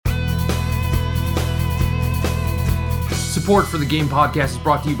Support for the Game Podcast is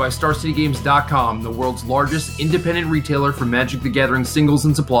brought to you by StarCityGames.com, the world's largest independent retailer for Magic the Gathering singles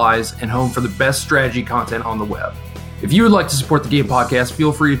and supplies, and home for the best strategy content on the web. If you would like to support the Game Podcast,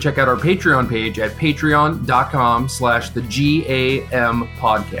 feel free to check out our Patreon page at patreon.com/the GAM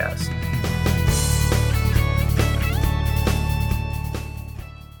Podcast.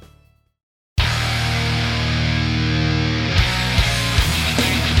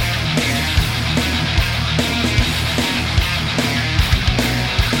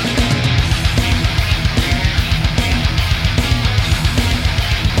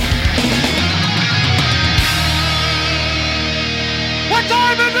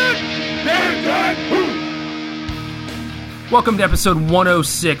 Welcome to episode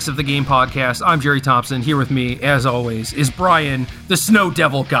 106 of the Game Podcast. I'm Jerry Thompson. Here with me, as always, is Brian, the Snow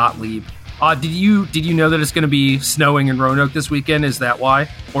Devil Gottlieb. Did you know that it's going to be snowing in Roanoke this weekend? Is that why?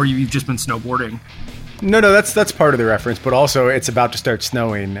 Or you've just been snowboarding? No, that's part of the reference, but also it's about to start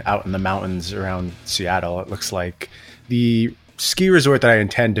snowing out in the mountains around Seattle. It looks like the ski resort that I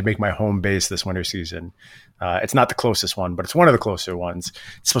intend to make my home base this winter season. It's not the closest one, but it's one of the closer ones.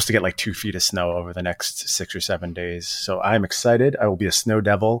 It's supposed to get like 2 feet of snow over the next 6 or 7 days. So I'm excited. I will be a snow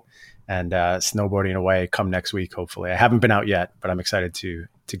devil and snowboarding away come next week, hopefully. I haven't been out yet, but I'm excited to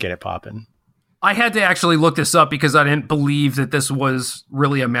get it popping. I had to actually look this up because I didn't believe that this was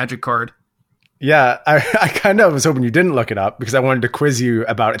really a Magic card. Yeah, I kind of was hoping you didn't look it up because I wanted to quiz you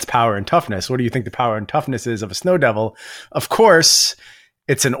about its power and toughness. What do you think the power and toughness is of a snow devil? Of course,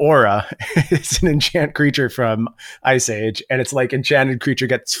 it's an aura. It's an enchant creature from Ice Age, and it's like enchanted creature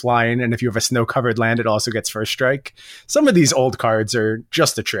gets flying, and if you have a snow-covered land, it also gets first strike. Some of these old cards are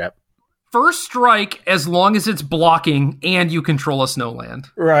just a trip. First strike as long as it's blocking and you control a snow land.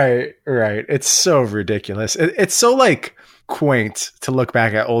 Right. It's so ridiculous. It's so like quaint to look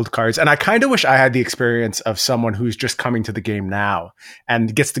back at old cards, and I kind of wish I had the experience of someone who's just coming to the game now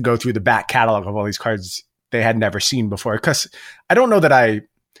and gets to go through the back catalog of all these cards they had never seen before, because I don't know that I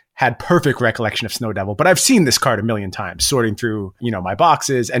had perfect recollection of Snow Devil, but I've seen this card a million times, sorting through, my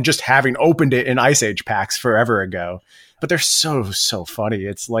boxes and just having opened it in Ice Age packs forever ago. But they're so funny.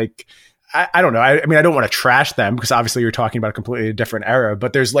 It's like, I don't know. I mean, I don't want to trash them because obviously you're talking about a completely different era,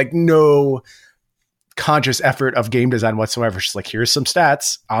 but there's like no conscious effort of game design whatsoever. It's just like, here's some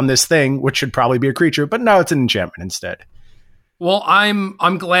stats on this thing, which should probably be a creature, but no, it's an enchantment instead. Well,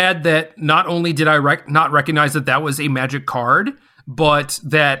 I'm glad that not only did I not recognize that was a Magic card, but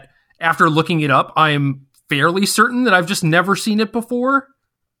that after looking it up, I'm fairly certain that I've just never seen it before.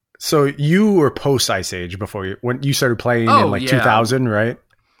 So you were post Ice Age when you started playing in 2000, right?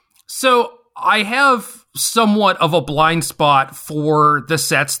 So I have somewhat of a blind spot for the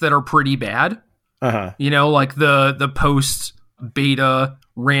sets that are pretty bad. Uh-huh. Like the post beta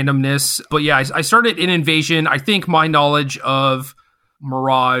randomness. But yeah, I started in Invasion. I think my knowledge of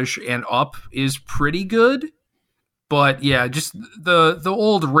Mirage and Up is pretty good. But yeah, just the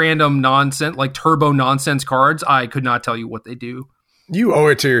old random nonsense, like turbo nonsense cards, I could not tell you what they do. You owe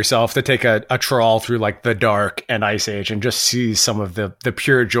it to yourself to take a trawl through like the Dark and Ice Age and just see some of the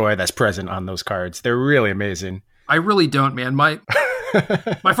pure joy that's present on those cards. They're really amazing. I really don't, man. My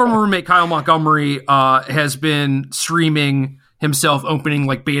former roommate, Kyle Montgomery, has been streaming himself opening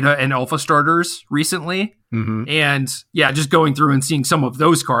like beta and alpha starters recently. Mm-hmm. And yeah, just going through and seeing some of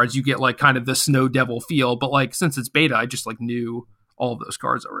those cards, you get like kind of the Snow Devil feel. But like, since it's beta, I just like knew all of those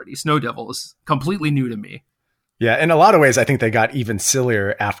cards already. Snow Devil is completely new to me. Yeah, in a lot of ways, I think they got even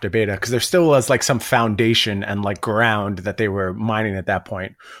sillier after beta because there still was like some foundation and like ground that they were mining at that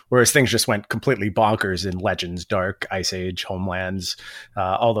point, whereas things just went completely bonkers in Legends, Dark, Ice Age, Homelands.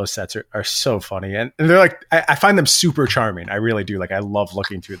 All those sets are so funny, and they're like I find them super charming. I really do. Like I love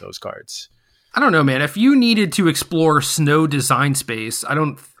looking through those cards. I don't know, man. If you needed to explore snow design space, I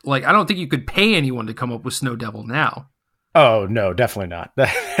don't think you could pay anyone to come up with Snow Devil now. Oh, no, definitely not.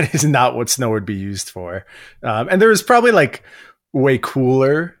 That is not what snow would be used for. And there's probably like way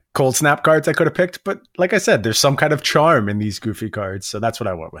cooler Cold Snap cards I could have picked. But like I said, there's some kind of charm in these goofy cards. So that's what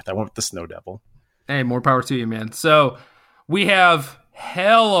I went with. I went with the Snow Devil. Hey, more power to you, man. So we have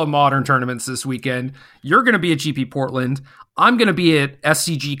hella Modern tournaments this weekend. You're going to be at GP Portland. I'm going to be at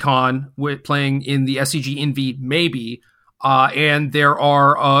SCG Con playing in the SCG Envy, maybe. And there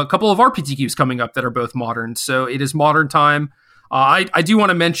are a couple of RPTQs coming up that are both Modern. So it is Modern time. I do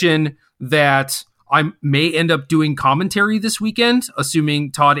want to mention that I may end up doing commentary this weekend,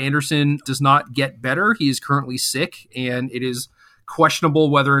 assuming Todd Anderson does not get better. He is currently sick, and it is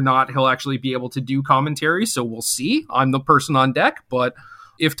questionable whether or not he'll actually be able to do commentary. So we'll see. I'm the person on deck. But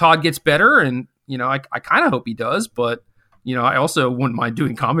if Todd gets better, and, I kind of hope he does, but, I also wouldn't mind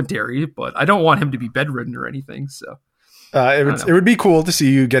doing commentary, but I don't want him to be bedridden or anything. So It would be cool to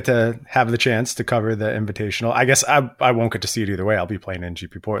see you get to have the chance to cover the Invitational. I guess I won't get to see it either way. I'll be playing in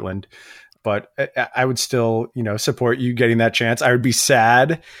GP Portland, but I would still, support you getting that chance. I would be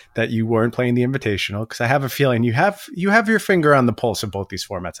sad that you weren't playing the Invitational because I have a feeling you have your finger on the pulse of both these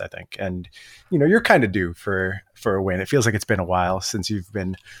formats, I think. And, you're kind of due for a win. It feels like it's been a while since you've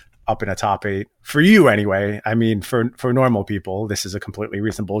been up in a top 8 for you anyway. I mean, for normal people, this is a completely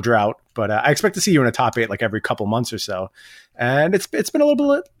reasonable drought, but I expect to see you in a top 8 like every couple months or so. And it's been a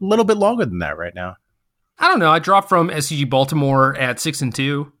little bit longer than that right now. I don't know. I dropped from SCG Baltimore at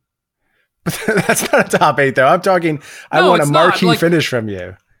 6-2. That's not a top 8 though. I'm talking, I want a marquee finish from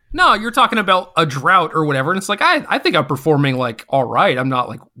you. No, you're talking about a drought or whatever. And it's like, I think I'm performing like all right. I'm not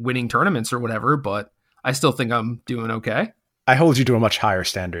like winning tournaments or whatever, but I still think I'm doing okay. I hold you to a much higher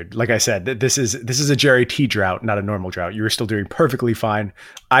standard. Like I said, this is a Jerry T drought, not a normal drought. You were still doing perfectly fine.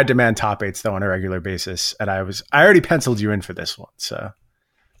 I demand top 8s though on a regular basis, and I already penciled you in for this one. So,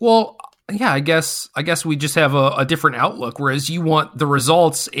 well, yeah, I guess we just have a different outlook. Whereas you want the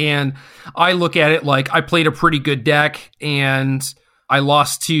results, and I look at it like I played a pretty good deck, and I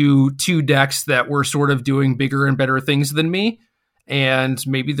lost to 2 decks that were sort of doing bigger and better things than me, and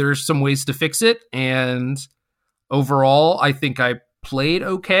maybe there's some ways to fix it. And overall, I think I played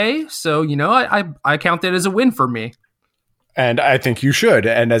okay. So, I count that as a win for me. And I think you should.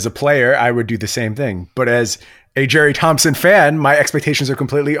 And as a player, I would do the same thing. But as a Jerry Thompson fan, my expectations are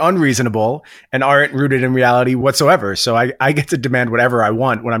completely unreasonable and aren't rooted in reality whatsoever. So I get to demand whatever I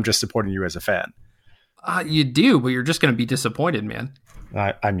want when I'm just supporting you as a fan. You do, but you're just going to be disappointed, man.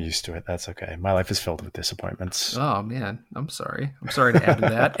 I'm used to it. That's okay. My life is filled with disappointments. Oh, man. I'm sorry. I'm sorry to add to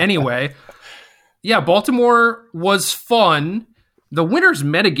that. Anyway. Yeah, Baltimore was fun. The winner's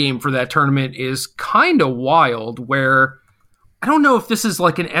metagame for that tournament is kind of wild, where I don't know if this is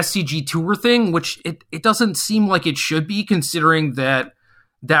like an SCG Tour thing, which it doesn't seem like it should be, considering that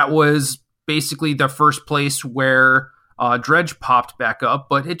was basically the first place where Dredge popped back up,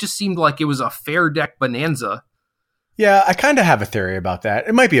 but it just seemed like it was a fair deck bonanza. Yeah, I kind of have a theory about that.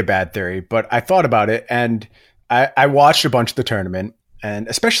 It might be a bad theory, but I thought about it, and I watched a bunch of the tournament. And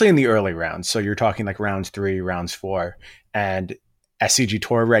especially in the early rounds. So you're talking like rounds 3, rounds 4, and SCG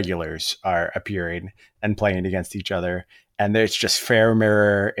Tour regulars are appearing and playing against each other. And it's just fair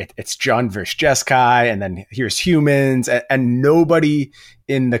mirror. It's John versus Jeskai. And then here's humans. And nobody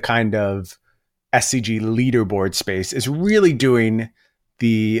in the kind of SCG leaderboard space is really doing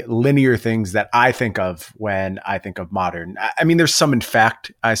the linear things that I think of when I think of Modern. I mean, there's some in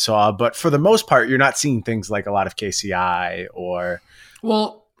fact I saw, but for the most part, you're not seeing things like a lot of KCI or...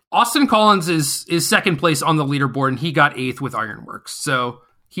 Well, Austin Collins is second place on the leaderboard, and he got 8th with Ironworks. So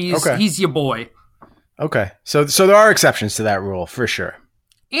he's your boy. Okay. So there are exceptions to that rule for sure.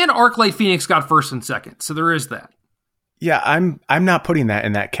 And Arclight Phoenix got 1st and 2nd. So there is that. Yeah, I'm not putting that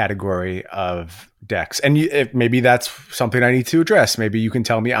in that category of decks. And maybe that's something I need to address. Maybe you can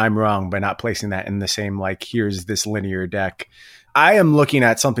tell me I'm wrong by not placing that in the same, like, here's this linear deck. I am looking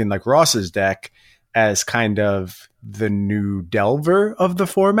at something like Ross's deck as kind of the new Delver of the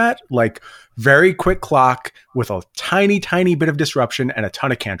format, like very quick clock with a tiny, tiny bit of disruption and a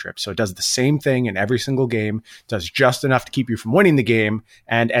ton of cantrips. So it does the same thing in every single game, does just enough to keep you from winning the game,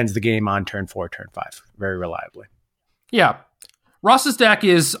 and ends the game on turn 4, turn 5, very reliably. Yeah. Ross's deck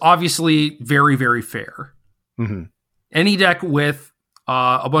is obviously very, very fair. Mm-hmm. Any deck with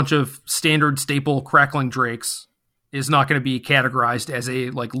a bunch of standard staple Crackling Drakes is not going to be categorized as a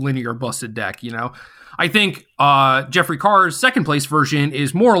like linear busted deck, I think Jeffrey Carr's second place version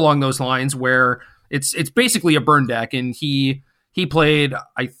is more along those lines, where it's basically a burn deck, and he played,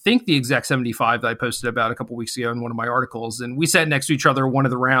 I think, the exact 75 that I posted about a couple weeks ago in one of my articles, and we sat next to each other one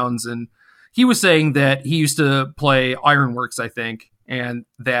of the rounds, and he was saying that he used to play Ironworks, I think, and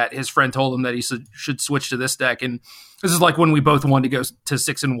that his friend told him that he should switch to this deck, and this is like when we both wanted to go to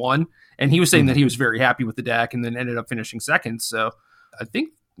 6-1, and he was saying that he was very happy with the deck and then ended up finishing second. So I think,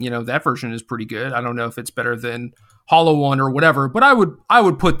 that version is pretty good. I don't know if it's better than Hollow One or whatever, but I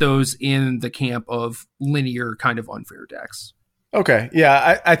would put those in the camp of linear kind of unfair decks. Okay.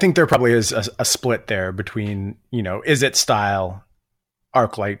 Yeah. I think there probably is a split there between, is it style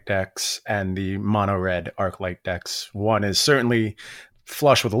Arclight decks and the mono red Arclight decks. One is certainly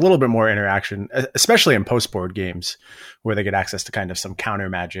flush with a little bit more interaction, especially in post-board games where they get access to kind of some counter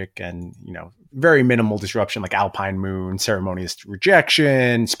magic and, very minimal disruption like Alpine Moon, Ceremonious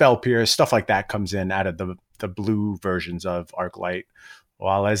Rejection, Spell Pierce, stuff like that comes in out of the blue versions of Arclight,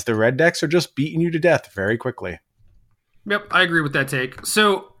 while as the red decks are just beating you to death very quickly. Yep, I agree with that take.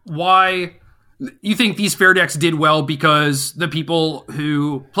 So why You think these fair decks did well because the people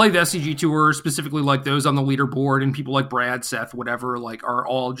who play the SCG Tour, specifically like those on the leaderboard and people like Brad, Seth, whatever, like are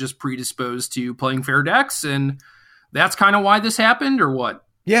all just predisposed to playing fair decks, and that's kind of why this happened, or what?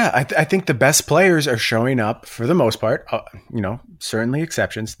 Yeah, I think the best players are showing up for the most part. Certainly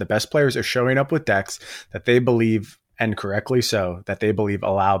exceptions. The best players are showing up with decks that they believe, and correctly so, that they believe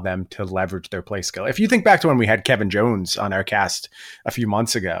allow them to leverage their play skill. If you think back to when we had Kevin Jones on our cast a few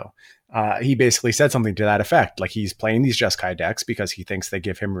months ago, he basically said something to that effect. Like, he's playing these Jeskai decks because he thinks they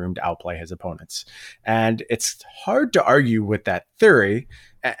give him room to outplay his opponents. And it's hard to argue with that theory.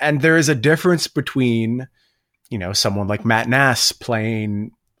 And there is a difference between, someone like Matt Nass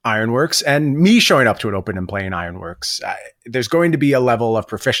playing Ironworks and me showing up to an open and playing Ironworks. There's going to be a level of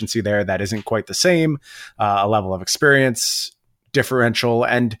proficiency there that isn't quite the same, a level of experience differential.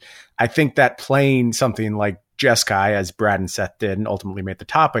 And I think that playing something like Jeskai, as Brad and Seth did and ultimately made the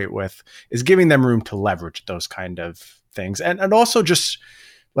top 8 with, is giving them room to leverage those kind of things. And also just,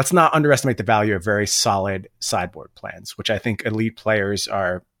 let's not underestimate the value of very solid sideboard plans, which I think elite players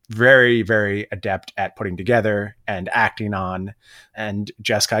are very, very adept at putting together and acting on. And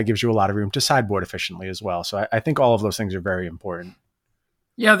Jeskai gives you a lot of room to sideboard efficiently as well. So I think all of those things are very important.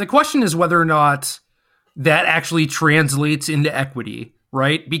 Yeah, the question is whether or not that actually translates into equity,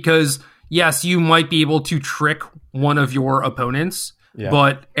 right? Because yes, you might be able to trick one of your opponents,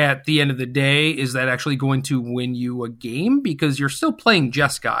 but at the end of the day, is that actually going to win you a game? Because you're still playing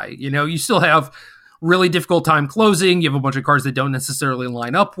Jeskai. You still have really difficult time closing. You have a bunch of cards that don't necessarily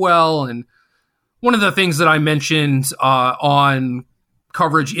line up well. And one of the things that I mentioned on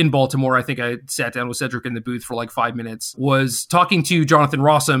coverage in Baltimore, I think I sat down with Cedric in the booth for like 5 minutes, was talking to Jonathan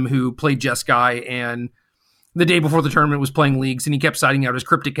Rossum, who played Jeskai, and the day before the tournament was playing leagues, and he kept citing out his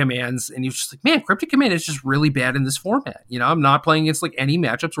Cryptic Commands, and he was just like, man, Cryptic Command is just really bad in this format. I'm not playing against like any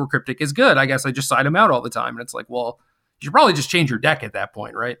matchups where Cryptic is good. I guess I just cite him out all the time. And it's like, well, you should probably just change your deck at that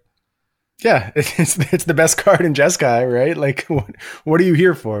point, right? Yeah, it's the best card in Jeskai, right? Like, what are you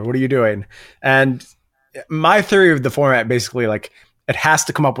here for? What are you doing? And my theory of the format, basically, like, it has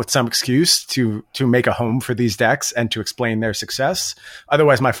to come up with some excuse to make a home for these decks and to explain their success.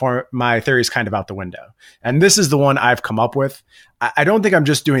 Otherwise, my theory is kind of out the window. And this is the one I've come up with. I don't think I'm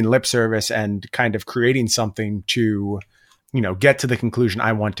just doing lip service and kind of creating something to, get to the conclusion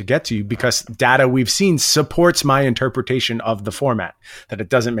I want to get to, because data we've seen supports my interpretation of the format, that it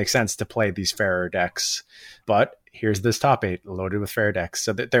doesn't make sense to play these fairer decks. But here's this top 8 loaded with fair decks.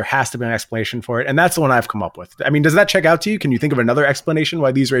 So that there has to be an explanation for it. And that's the one I've come up with. I mean, does that check out to you? Can you think of another explanation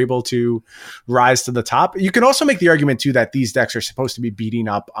why these are able to rise to the top? You can also make the argument too that these decks are supposed to be beating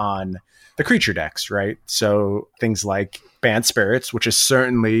up on the creature decks, right? So things like Bant Spirits, which is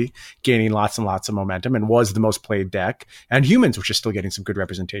certainly gaining lots and lots of momentum and was the most played deck, and Humans, which is still getting some good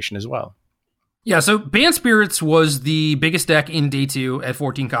representation as well. Yeah, so Bant Spirits was the biggest deck in day 2 at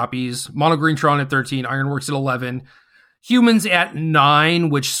 14 copies, Mono Green Tron at 13, Ironworks at 11, Humans at 9,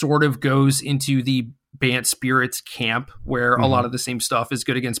 which sort of goes into the Bant Spirits camp, where a lot of the same stuff is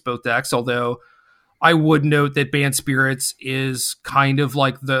good against both decks, although I would note that Bant Spirits is kind of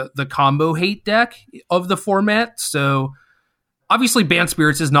like the combo hate deck of the format, so obviously Bant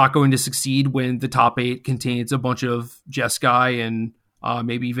Spirits is not going to succeed when the top 8 contains a bunch of Jeskai and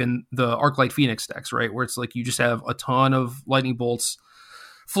maybe even the Arclight Phoenix decks, right? Where it's like you just have a ton of lightning bolts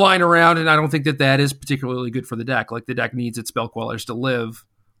flying around, and I don't think that is particularly good for the deck. Like, the deck needs its spell quellers to live,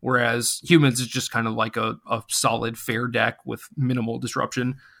 whereas Humans is just kind of like a solid fair deck with minimal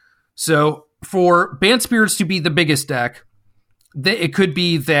disruption. So for Bant Spirits to be the biggest deck, it could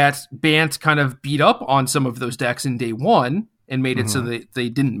be that Bant kind of beat up on some of those decks in day 1 and made it so that they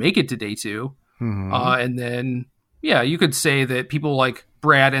didn't make it to day 2. And then, yeah, you could say that people like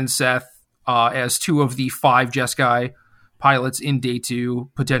Brad and Seth, as 2 of the 5 Jeskai pilots in day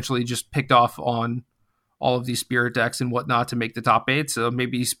 2, potentially just picked off on all of these Spirit decks and whatnot to make the top 8. So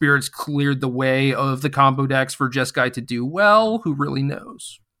maybe Spirits cleared the way of the combo decks for Jeskai to do well. Who really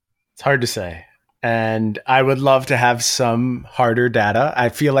knows? It's hard to say. And I would love to have some harder data. I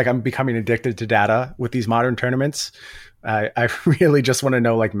feel like I'm becoming addicted to data with these modern tournaments. I really just want to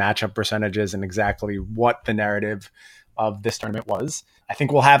know like matchup percentages and exactly what the narrative of this tournament was. I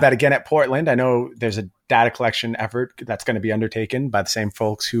think we'll have that again at Portland. I know there's a data collection effort that's going to be undertaken by the same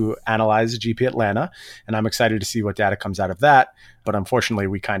folks who analyze GP Atlanta, and I'm excited to see what data comes out of that. But unfortunately,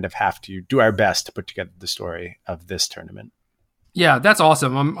 we kind of have to do our best to put together the story of this tournament. Yeah, that's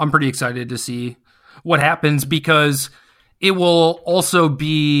awesome. I'm pretty excited to see what happens, because it will also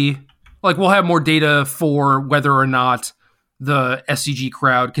be like, we'll have more data for whether or not the SCG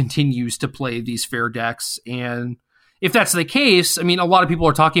crowd continues to play these fair decks. And if that's the case, I mean, a lot of people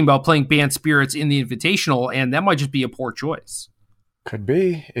are talking about playing Banned Spirits in the Invitational, and that might just be a poor choice. Could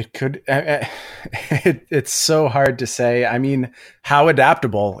be. It could. It's so hard to say. I mean, how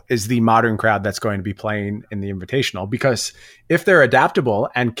adaptable is the modern crowd that's going to be playing in the Invitational? Because if they're adaptable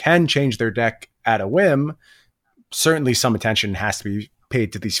and can change their deck at a whim, certainly some attention has to be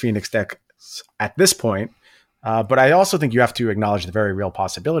paid to these Phoenix decks at this point. But I also think you have to acknowledge the very real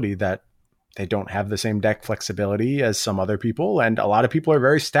possibility that they don't have the same deck flexibility as some other people. And a lot of people are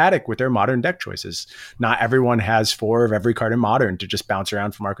very static with their modern deck choices. Not everyone has 4 of every card in modern to just bounce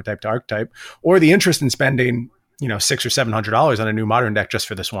around from archetype to archetype, or the interest in spending, $600 or $700 on a new modern deck just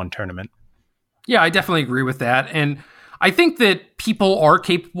for this one tournament. Yeah, I definitely agree with that. And I think that people are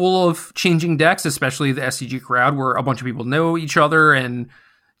capable of changing decks, especially the SCG crowd, where a bunch of people know each other and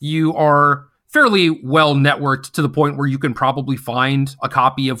you are fairly well networked to the point where you can probably find a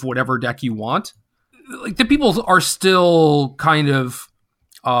copy of whatever deck you want. Like, the people are still kind of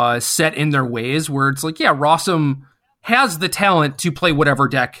set in their ways, where it's like, yeah, Rossum has the talent to play whatever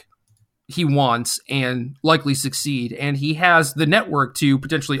deck he wants and likely succeed, and he has the network to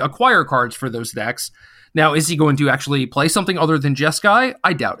potentially acquire cards for those decks. Now, is he going to actually play something other than Jeskai?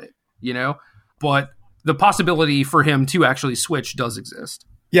 I doubt it, but the possibility for him to actually switch does exist.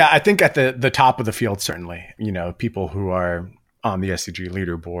 Yeah, I think at the top of the field, certainly, people who are on the SCG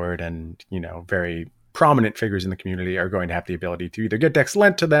leaderboard and, very prominent figures in the community are going to have the ability to either get decks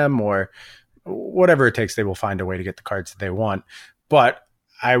lent to them or whatever it takes, they will find a way to get the cards that they want. But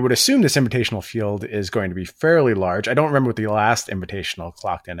I would assume this invitational field is going to be fairly large. I don't remember what the last invitational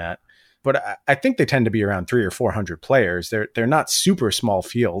clocked in at, but I think they tend to be around 300 or 400 players. They're not super small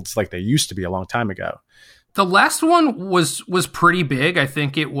fields like they used to be a long time ago. The last one was pretty big. I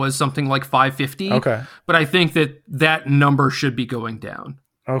think it was something like 550. Okay. But I think that number should be going down.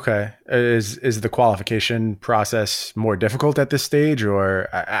 Okay. Is the qualification process more difficult at this stage? Or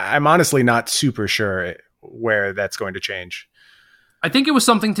I'm honestly not super sure where that's going to change. I think it was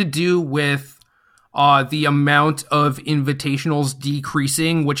something to do with the amount of invitationals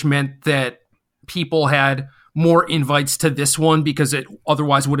decreasing, which meant that people had more invites to this one because it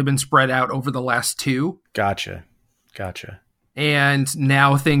otherwise would have been spread out over the last 2. Gotcha. And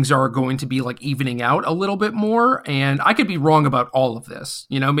now things are going to be like evening out a little bit more. And I could be wrong about all of this.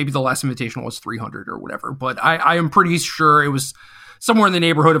 Maybe the last invitational was 300 or whatever, but I am pretty sure it was somewhere in the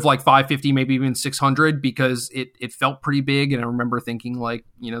neighborhood of like 550, maybe even 600, because it felt pretty big. And I remember thinking like,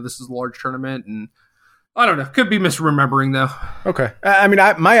 this is a large tournament, and I don't know. Could be misremembering, though. Okay. I mean,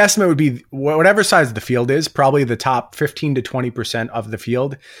 my estimate would be whatever size the field is, probably the top 15 to 20% of the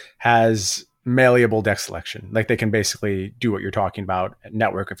field has malleable deck selection. Like, they can basically do what you're talking about,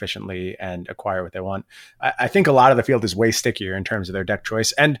 network efficiently, and acquire what they want. I think a lot of the field is way stickier in terms of their deck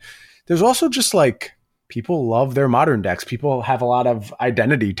choice. And there's also just like, people love their modern decks. People have a lot of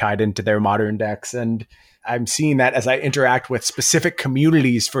identity tied into their modern decks. And I'm seeing that as I interact with specific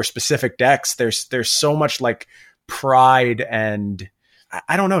communities for specific decks. There's so much like pride, and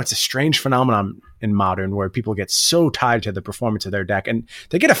I don't know. It's a strange phenomenon in modern where people get so tied to the performance of their deck, and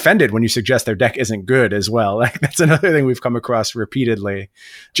they get offended when you suggest their deck isn't good as well. Like, that's another thing we've come across repeatedly.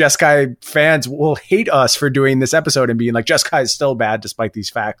 Jeskai fans will hate us for doing this episode and being like, Jeskai is still bad despite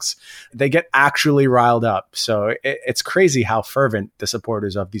these facts. They get actually riled up. So it's crazy how fervent the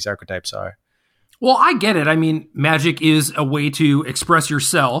supporters of these archetypes are. Well, I get it. I mean, Magic is a way to express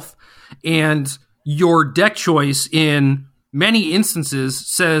yourself, and your deck choice in many instances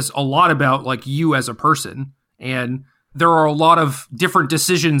says a lot about like you as a person. And there are a lot of different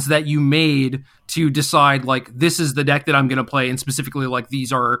decisions that you made to decide like, this is the deck that I'm going to play. And specifically, like,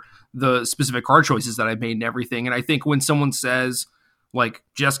 these are the specific card choices that I've made and everything. And I think when someone says like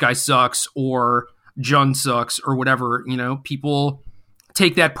Jeskai sucks or Jund sucks or whatever, people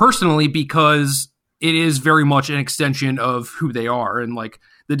take that personally because it is very much an extension of who they are and like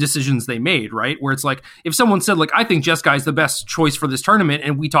the decisions they made, right? Where it's like, if someone said like, I think Jeskai is the best choice for this tournament,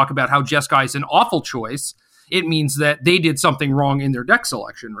 and we talk about how Jeskai is an awful choice, it means that they did something wrong in their deck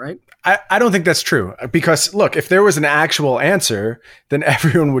selection, right? I don't think that's true, because look, if there was an actual answer, then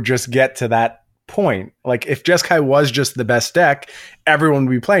everyone would just get to that point. Like, if Jeskai was just the best deck, everyone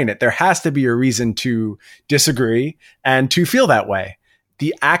would be playing it. There has to be a reason to disagree and to feel that way.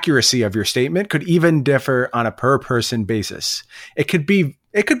 The accuracy of your statement could even differ on a per person basis. It could be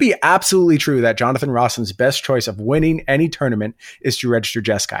absolutely true that Jonathan Rossum's best choice of winning any tournament is to register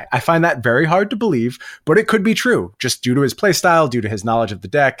Jeskai. I find that very hard to believe, but it could be true just due to his playstyle, due to his knowledge of the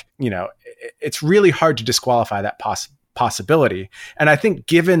deck. It's really hard to disqualify that possibility. And I think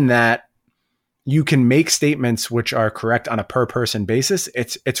given that you can make statements which are correct on a per person basis.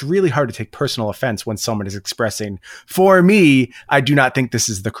 It's really hard to take personal offense when someone is expressing, for me, I do not think this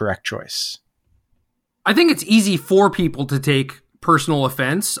is the correct choice. I think it's easy for people to take personal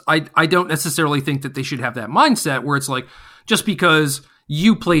offense. I don't necessarily think that they should have that mindset where it's like, just because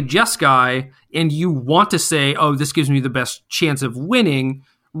you played Jeskai and you want to say, oh, this gives me the best chance of winning.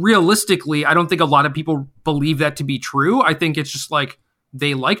 Realistically, I don't think a lot of people believe that to be true. I think it's just like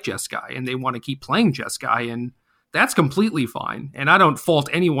they like Jeskai and they want to keep playing Jeskai, and that's completely fine. And I don't fault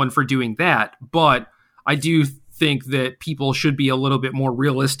anyone for doing that, but I do think that people should be a little bit more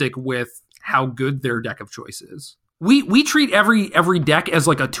realistic with how good their deck of choice is. We treat every deck as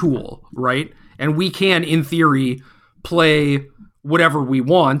like a tool, right? And we can, in theory, play whatever we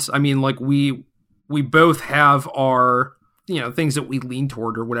want. I mean, like we both have our, things that we lean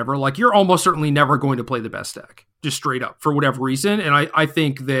toward or whatever. Like you're almost certainly never going to play the best deck, just straight up for whatever reason. And I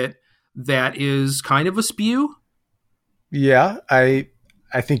think that is kind of a spew. Yeah, I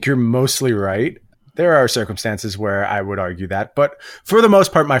think you're mostly right. There are circumstances where I would argue that, but for the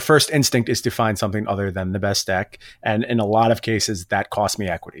most part, my first instinct is to find something other than the best deck. And in a lot of cases, that costs me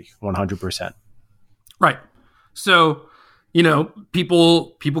equity, 100%. Right. So,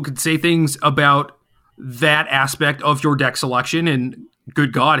 people could say things about that aspect of your deck selection. And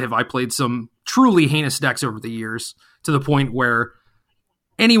good God, have I played some truly heinous decks over the years to the point where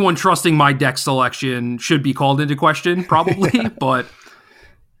anyone trusting my deck selection should be called into question, probably. But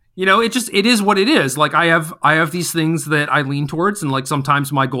it is what it is. Like I have these things that I lean towards, and like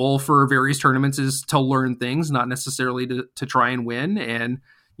sometimes my goal for various tournaments is to learn things, not necessarily to try and win. And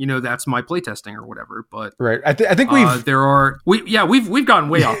that's my playtesting or whatever. But right, I think we've gone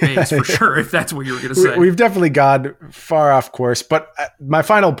way off base for sure. If that's what you were going to say, we've definitely gone far off course. But my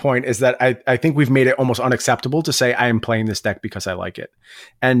final point is that I think we've made it almost unacceptable to say I am playing this deck because I like it,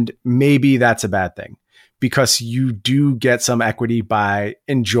 and maybe that's a bad thing, because you do get some equity by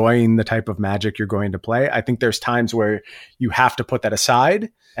enjoying the type of Magic you're going to play. I think there's times where you have to put that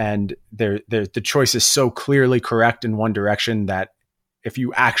aside, and the choice is so clearly correct in one direction that if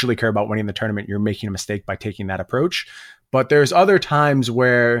you actually care about winning the tournament, you're making a mistake by taking that approach. But there's other times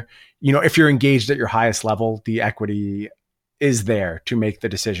where, if you're engaged at your highest level, the equity is there to make the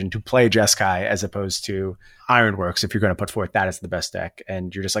decision to play Jeskai as opposed to Ironworks if you're going to put forth that as the best deck.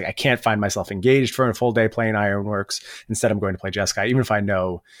 And you're just like, I can't find myself engaged for a full day playing Ironworks. Instead, I'm going to play Jeskai, even if I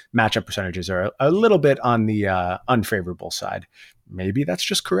know matchup percentages are a little bit on the unfavorable side. Maybe that's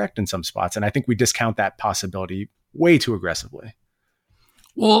just correct in some spots. And I think we discount that possibility way too aggressively.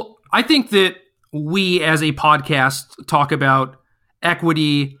 Well, I think that we as a podcast talk about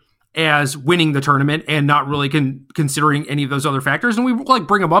equity as winning the tournament and not really considering any of those other factors. And we like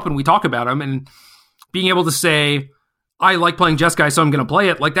bring them up and we talk about them, and being able to say, I like playing Jeskai, so I'm going to play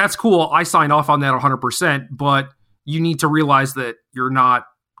it. Like, that's cool. I sign off on that 100%, but you need to realize that you're not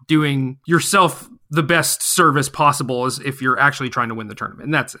doing yourself the best service possible as if you're actually trying to win the tournament.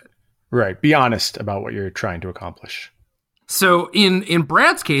 And that's it. Right. Be honest about what you're trying to accomplish. So in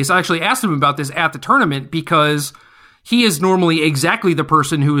Brad's case, I actually asked him about this at the tournament because he is normally exactly the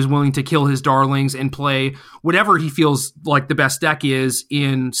person who is willing to kill his darlings and play whatever he feels like the best deck is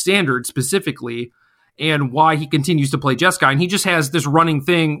in Standard specifically, and why he continues to play Jeskai. And he just has this running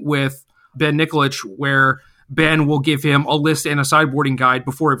thing with Ben Nikolic where Ben will give him a list and a sideboarding guide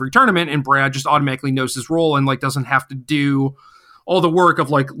before every tournament, and Brad just automatically knows his role and like doesn't have to do all the work of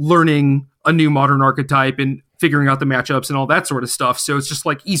like learning a new modern archetype and figuring out the matchups and all that sort of stuff. So it's just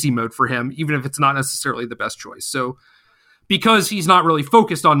like easy mode for him, even if it's not necessarily the best choice. So because he's not really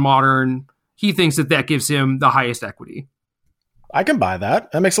focused on modern, he thinks that gives him the highest equity. I can buy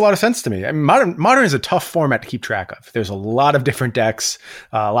that. That makes a lot of sense to me. I mean, modern is a tough format to keep track of. There's a lot of different decks,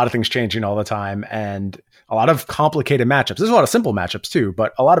 a lot of things changing all the time, and a lot of complicated matchups. There's a lot of simple matchups too,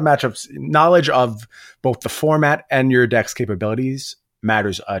 but a lot of matchups. Knowledge of both the format and your deck's capabilities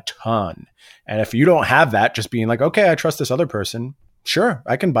matters a ton. And if you don't have that, just being like, okay, I trust this other person, sure,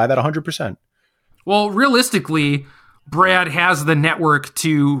 I can buy that 100%. Well, realistically, Brad has the network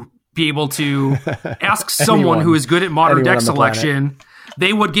to be able to ask someone who is good at modern deck selection.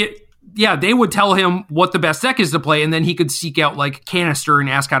 They would tell him what the best deck is to play, and then he could seek out like Canister and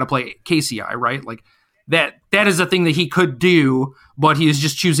ask how to play KCI, right? Like that is a thing that he could do, but he is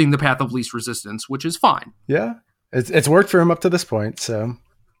just choosing the path of least resistance, which is fine. Yeah. It's worked for him up to this point, so.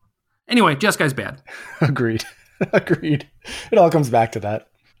 Anyway, Jeskai's bad. Agreed. It all comes back to that.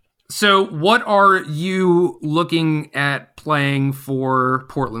 So what are you looking at playing for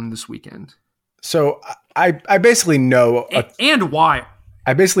Portland this weekend? So I basically know. And why?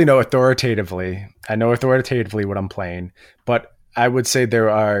 I basically know authoritatively. I know authoritatively what I'm playing, but I would say there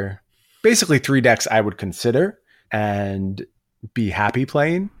are basically 3 decks I would consider and be happy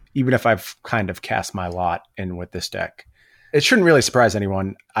playing, even if I've kind of cast my lot in with this deck. It shouldn't really surprise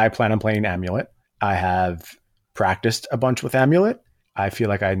anyone. I plan on playing Amulet. I have practiced a bunch with Amulet. I feel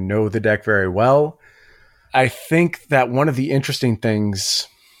like I know the deck very well. I think that one of the interesting things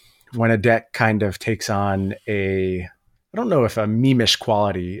when a deck kind of takes on I don't know if a meme-ish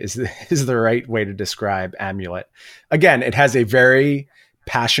quality is the right way to describe Amulet. Again, it has a very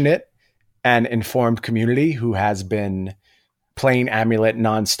passionate and informed community who has been playing Amulet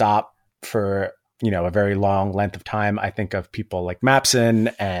nonstop for, a very long length of time. I think of people like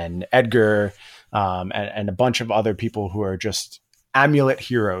Mapson and Edgar, and a bunch of other people who are just Amulet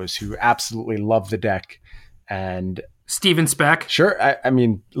heroes who absolutely love the deck. And Steven Speck. Sure. I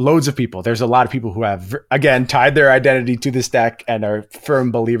mean, loads of people. There's a lot of people who have, again, tied their identity to this deck and are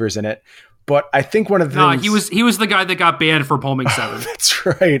firm believers in it. But I think one of the things... he was the guy that got banned for palming 7. That's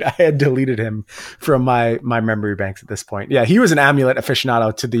right. I had deleted him from my memory banks at this point. Yeah, he was an Amulet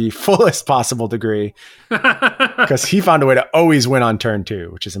aficionado to the fullest possible degree because he found a way to always win on turn 2,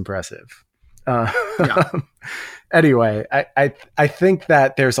 which is impressive. Anyway, I think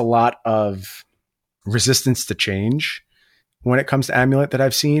that there's a lot of resistance to change when it comes to Amulet that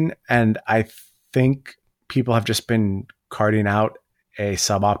I've seen. And I think people have just been carding out a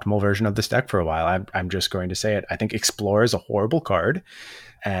suboptimal version of this deck for a while. I'm just going to say it. I think Explore is a horrible card.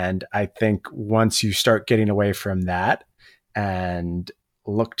 And I think once you start getting away from that and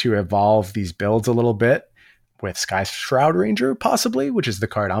look to evolve these builds a little bit with Sky Shroud Ranger, possibly, which is the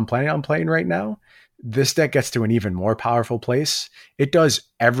card I'm planning on playing right now, this deck gets to an even more powerful place. It does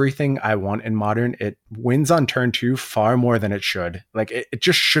everything I want in Modern. It wins on turn 2 far more than it should. Like it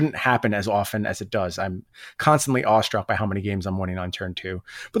just shouldn't happen as often as it does. I'm constantly awestruck by how many games I'm winning on turn 2.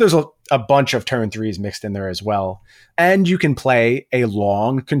 But there's a bunch of turn 3s mixed in there as well. And you can play a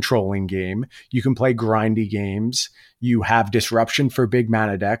long controlling game. You can play grindy games. You have disruption for big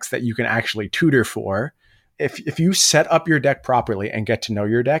mana decks that you can actually tutor for. If you set up your deck properly and get to know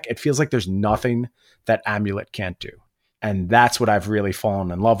your deck, it feels like there's nothing that Amulet can't do. And that's what I've really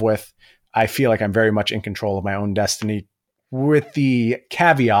fallen in love with. I feel like I'm very much in control of my own destiny, with the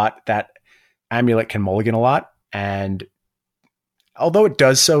caveat that Amulet can mulligan a lot. And although it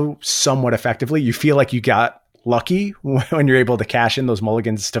does so somewhat effectively, you feel like you got lucky when you're able to cash in those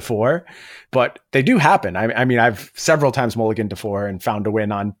mulligans to 4, but they do happen. I mean, I've several times mulliganed to 4 and found a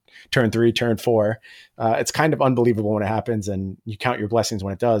win on turn 3, turn 4. It's kind of unbelievable when it happens, and you count your blessings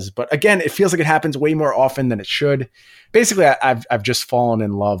when it does. But again, it feels like it happens way more often than it should. Basically, I've just fallen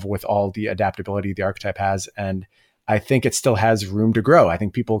in love with all the adaptability the archetype has, and I think it still has room to grow. I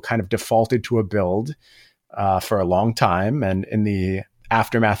think people kind of defaulted to a build for a long time, and in the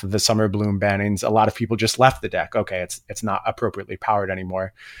aftermath of the Summer Bloom bannings, a lot of people just left the deck. Okay, it's not appropriately powered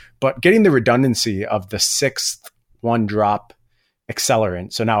anymore. But getting the redundancy of the 6th 1-drop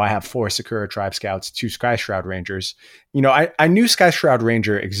accelerant. So now I have 4 Sakura Tribe Scouts, 2 Sky Shroud Rangers. I knew Sky Shroud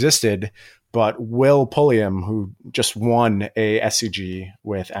Ranger existed, but Will Pulliam, who just won a SCG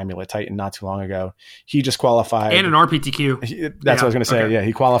with Amulet Titan not too long ago, he just qualified. And an RPTQ. That's what I was going to say. Okay. Yeah,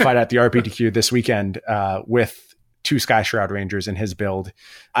 he qualified at the RPTQ this weekend with 2 Sky Shroud Rangers in his build.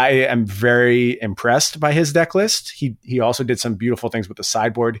 I am very impressed by his deck list. He also did some beautiful things with the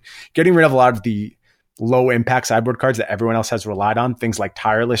sideboard, getting rid of a lot of the low impact sideboard cards that everyone else has relied on. Things like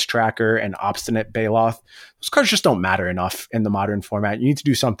Tireless Tracker and Obstinate Baloth. Those cards just don't matter enough in the Modern format. You need to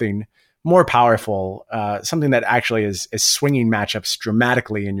do something more powerful, something that actually is swinging matchups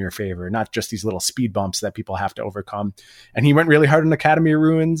dramatically in your favor, not just these little speed bumps that people have to overcome. And he went really hard on Academy of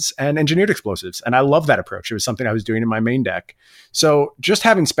Ruins and Engineered Explosives. And I love that approach. It was something I was doing in my main deck. So just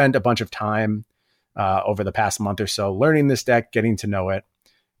having spent a bunch of time over the past month or so learning this deck, getting to know it,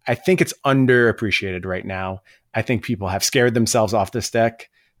 I think it's underappreciated right now. I think people have scared themselves off this deck.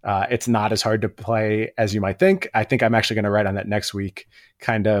 It's not as hard to play as you might think. I think I'm actually going to write on that next week,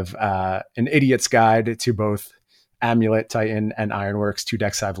 kind of an idiot's guide to both Amulet, Titan, and Ironworks, 2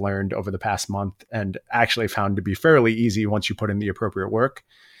 decks I've learned over the past month and actually found to be fairly easy once you put in the appropriate work.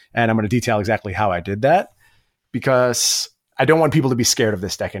 And I'm going to detail exactly how I did that, because I don't want people to be scared of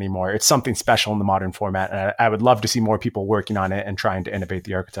this deck anymore. It's something special in the Modern format, and I would love to see more people working on it and trying to innovate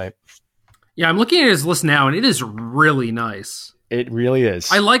the archetype. Yeah, I'm looking at his list now, and it is really nice. It really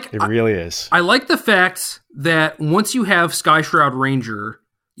is. It really is. I like the fact that once you have Sky Shroud Ranger,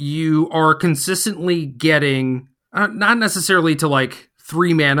 you are consistently getting, not necessarily to like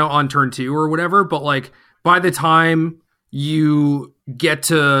 3 mana on turn 2 or whatever, but like by the time you get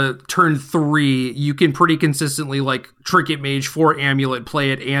to turn 3, you can pretty consistently like Trinket Mage for Amulet,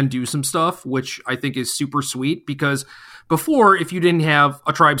 play it, and do some stuff, which I think is super sweet, because before, if you didn't have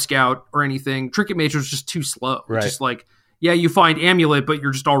a Tribe Scout or anything, Trinket Mage was just too slow. Right. Just like, yeah, you find Amulet, but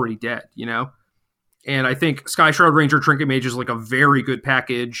you're just already dead, And I think Sky Shroud Ranger Trinket Mage is like a very good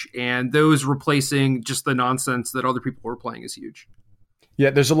package, and those replacing just the nonsense that other people were playing is huge. Yeah,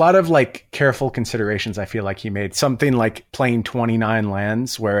 there's a lot of like careful considerations I feel like he made. Something like playing 29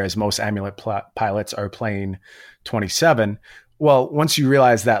 lands, whereas most Amulet pilots are playing 27. Well, once you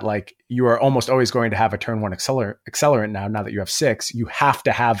realize that like you are almost always going to have a turn one accelerant now that you have 6, you have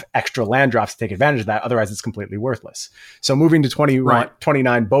to have extra land drops to take advantage of that. Otherwise, it's completely worthless. So moving to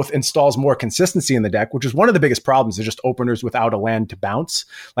 29 both installs more consistency in the deck, which is one of the biggest problems is just openers without a land to bounce.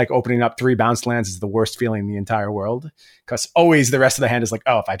 Like opening up 3 bounce lands is the worst feeling in the entire world, because always the rest of the hand is like,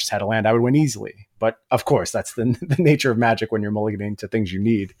 oh, if I just had a land, I would win easily. But of course, that's the nature of Magic when you're mulliganing to things you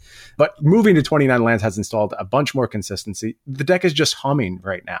need. But moving to 29 lands has installed a bunch more consistency. The deck is just humming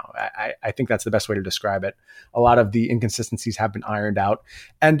right now. I think that's the best way to describe it. A lot of the inconsistencies have been ironed out.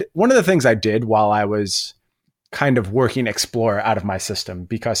 And one of the things I did while I was kind of working Explorer out of my system,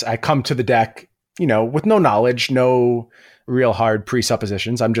 because I come to the deck, with no knowledge, no real hard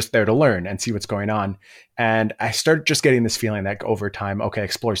presuppositions. I'm just there to learn and see what's going on. And I started just getting this feeling that over time, okay,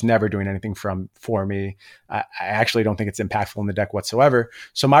 Explorer's never doing anything for me. I actually don't think it's impactful in the deck whatsoever.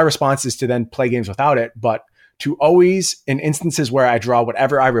 So my response is to then play games without it, but to always, in instances where I draw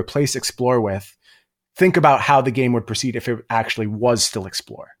whatever I replace Explore with, think about how the game would proceed if it actually was still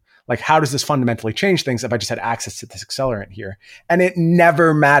Explore. Like, how does this fundamentally change things if I just had access to this accelerant here? And it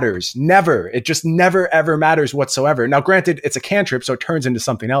never matters. Never. It just never, ever matters whatsoever. Now, granted, it's a cantrip, so it turns into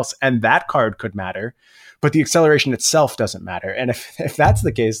something else, and that card could matter, but the acceleration itself doesn't matter. And if that's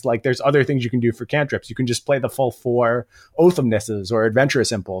the case, like, there's other things you can do for cantrips. You can just play the full 4 Oath of Nisses or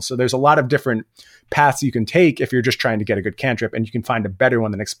Adventurous Impulse. So there's a lot of different paths you can take if you're just trying to get a good cantrip, and you can find a better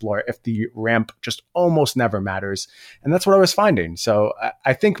one than Explore if the ramp just almost never matters. And that's what I was finding. So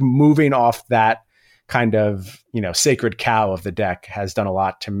I think moving off that kind of, sacred cow of the deck has done a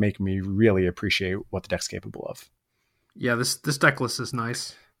lot to make me really appreciate what the deck's capable of. Yeah, this deck list is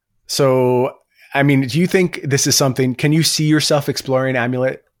nice. So, I mean, do you think this is something, can you see yourself exploring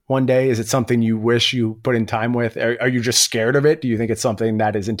Amulet one day? Is it something you wish you put in time with? Are you just scared of it? Do you think it's something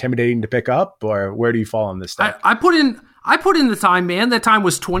that is intimidating to pick up, or where do you fall on this deck? I put in the time, man. That time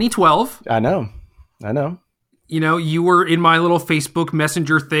was 2012. I know. You were in my little Facebook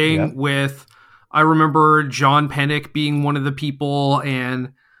Messenger thing with, I remember John Pennick being one of the people,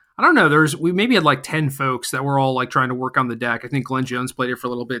 and I don't know, we maybe had like 10 folks that were all like trying to work on the deck. I think Glenn Jones played it for a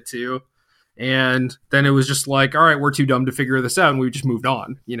little bit too. And then it was just like, all right, we're too dumb to figure this out. And we just moved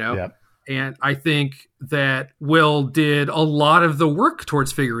on, Yep. And I think that Will did a lot of the work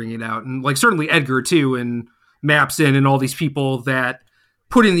towards figuring it out. And like certainly Edgar too, and Mapson and all these people that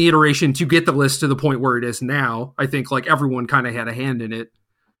put in the iteration to get the list to the point where it is now. I think like everyone kind of had a hand in it.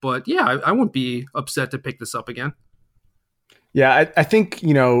 But yeah, I wouldn't be upset to pick this up again. Yeah, I think,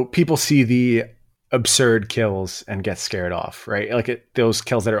 people see the absurd kills and get scared off, right? Like those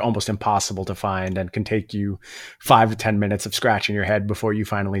kills that are almost impossible to find and can take you 5 to 10 minutes of scratching your head before you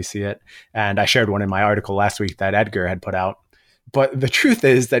finally see it. And I shared one in my article last week that Edgar had put out. But the truth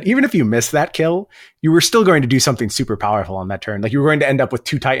is that even if you miss that kill, you were still going to do something super powerful on that turn. Like you were going to end up with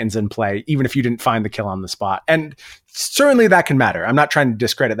 2 Titans in play, even if you didn't find the kill on the spot. And certainly that can matter. I'm not trying to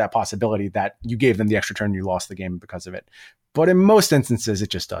discredit that possibility that you gave them the extra turn, you lost the game because of it. But in most instances, it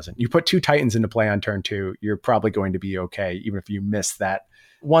just doesn't. You put 2 Titans into play on turn 2, you're probably going to be okay, even if you miss that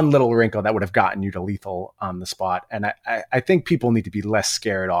one little wrinkle that would have gotten you to lethal on the spot. And I think people need to be less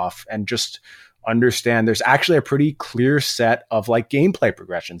scared off and just understand there's actually a pretty clear set of like gameplay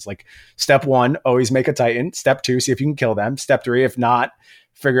progressions. Like step 1, always make a Titan. Step 2, see if you can kill them. Step 3, if not,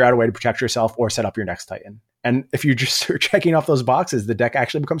 figure out a way to protect yourself or set up your next Titan. And if you just start checking off those boxes, the deck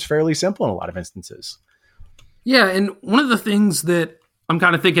actually becomes fairly simple in a lot of instances. Yeah, and one of the things that I'm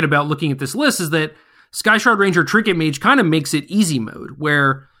kind of thinking about looking at this list is that Sky Shroud Ranger Trinket Mage kind of makes it easy mode,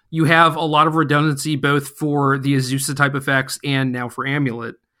 where you have a lot of redundancy both for the Azusa type effects and now for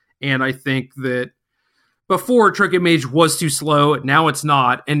Amulet. And I think that before Trinket Mage was too slow, now it's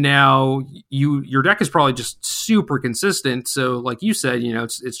not, and now your deck is probably just super consistent. So, like you said,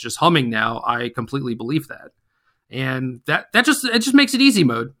 it's just humming now. I completely believe that, and it just makes it easy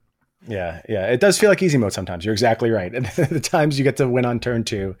mode. Yeah. It does feel like easy mode sometimes. You're exactly right. And the times you get to win on turn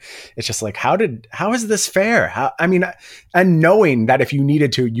 2, it's just like, how is this fair? And knowing that if you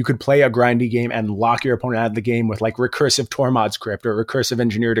needed to, you could play a grindy game and lock your opponent out of the game with like recursive Tormod's Crypt or recursive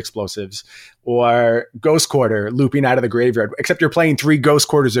Engineered Explosives or Ghost Quarter looping out of the graveyard, except you're playing 3 Ghost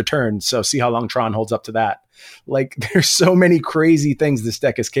Quarters a turn. So see how long Tron holds up to that. Like there's so many crazy things this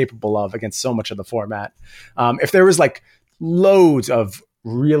deck is capable of against so much of the format. If there was like loads of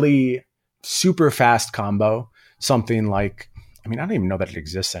really super fast combo. Something like, I mean, I don't even know that it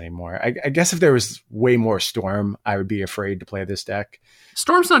exists anymore. I guess if there was way more Storm, I would be afraid to play this deck.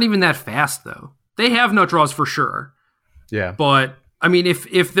 Storm's not even that fast, though. They have nut draws for sure. Yeah. But, I mean,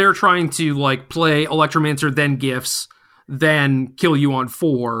 if they're trying to, like, play Electromancer, then Gifts, then kill you on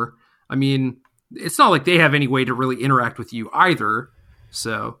 4, I mean, it's not like they have any way to really interact with you either.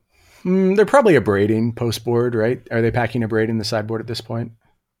 So they're probably abrading post-board, right? Are they packing abrade in the sideboard at this point?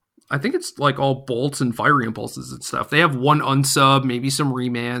 I think it's like all bolts and fiery impulses and stuff. They have one unsub, maybe some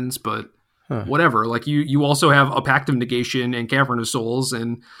remands, but whatever. Like you also have a Pact of Negation and Cavern of Souls,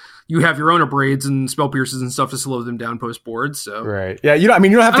 and you have your own abrades and spell pierces and stuff to slow them down post board. So right, yeah. You don't have to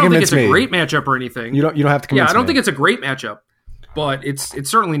convince me. I don't think it's a great matchup or anything. You don't have to convince me. Yeah, I don't think it's a great matchup, but it's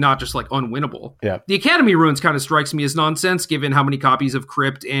certainly not just like unwinnable. Yeah. The Academy Ruins kind of strikes me as nonsense, given how many copies of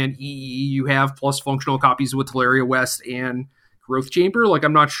Crypt and EE you have, plus functional copies with Teleria West and Growth Chamber. Like,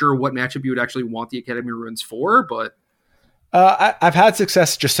 I'm not sure what matchup you would actually want the Academy Ruins for, but I've had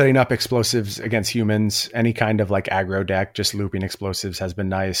success just setting up explosives against humans. Any kind of like aggro deck, just looping explosives has been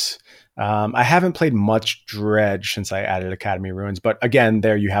nice. I haven't played much Dredge since I added Academy Ruins, but again,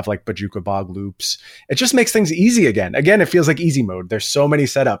 there you have like Bojuka Bog loops. It just makes things easy again. Again, it feels like easy mode. There's so many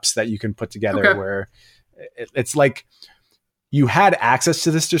setups that you can put together where it's like you had access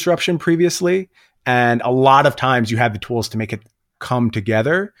to this disruption previously, and a lot of times you have the tools to make it come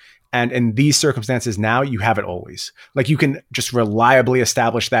together. And in these circumstances now, you have it always. Like you can just reliably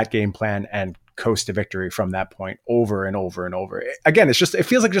establish that game plan and coast to victory from that point over and over and over. Again, it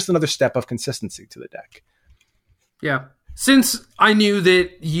feels like just another step of consistency to the deck. Yeah. Since I knew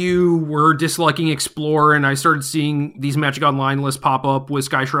that you were disliking Explore and I started seeing these Magic Online lists pop up with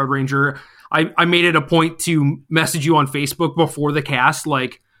Sky Shroud Ranger, I made it a point to message you on Facebook before the cast,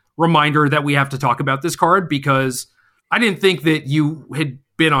 like, reminder that we have to talk about this card, because I didn't think that you had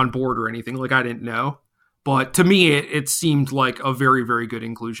been on board or anything. Like, I didn't know. But to me, it seemed like a very, very good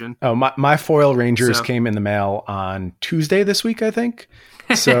inclusion. Oh, my foil Rangers came in the mail on Tuesday this week, I think.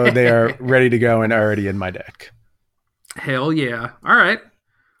 So they are ready to go and already in my deck. Hell yeah. All right.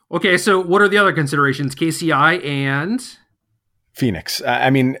 Okay, so what are the other considerations? KCI and Phoenix. I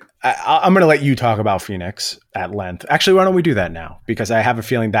mean, I'm going to let you talk about Phoenix at length. Actually, why don't we do that now? Because I have a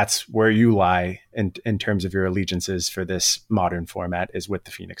feeling that's where you lie in terms of your allegiances for this modern format, is with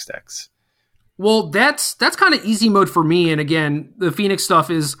the Phoenix decks. Well, that's kind of easy mode for me. And again, the Phoenix stuff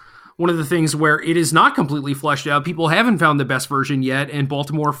is one of the things where it is not completely fleshed out. People haven't found the best version yet. And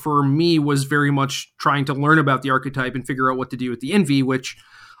Baltimore, for me, was very much trying to learn about the archetype and figure out what to do with the Envy, which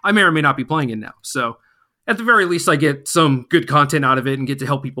I may or may not be playing in now. So at the very least, I get some good content out of it and get to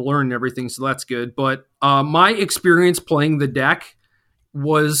help people learn and everything. So that's good. But my experience playing the deck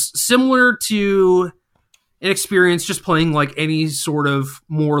was similar to an experience just playing like any sort of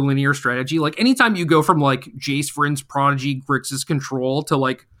more linear strategy. Like anytime you go from like Jace, Vryn's Prodigy, Grixis Control to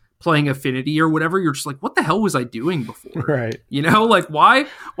like playing Affinity or whatever, you're just like, what the hell was I doing before? Right. You know, like why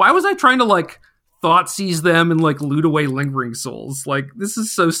was I trying to like thought seize them and like loot away Lingering Souls? Like, this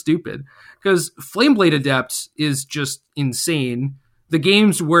is so stupid. Because Flameblade Adept is just insane. The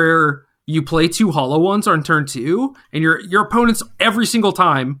games where you play 2 hollow ones on turn 2 and your opponents every single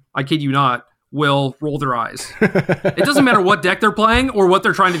time, I kid you not, will roll their eyes. It doesn't matter what deck they're playing or what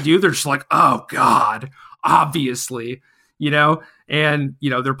they're trying to do. They're just like, oh God, obviously, you know? And, you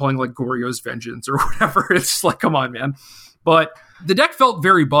know, they're playing like Goryo's Vengeance or whatever. It's just like, come on, man. But the deck felt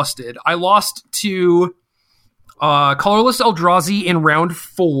very busted. I lost to Colorless Eldrazi in round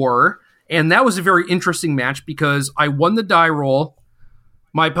 4, and that was a very interesting match because I won the die roll.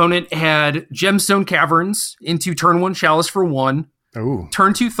 My opponent had Gemstone Caverns into turn 1 Chalice for 1, Ooh.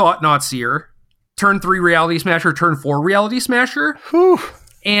 Turn 2 Thought-Knot Seer, turn 3 Reality Smasher, turn 4 Reality Smasher. Whew.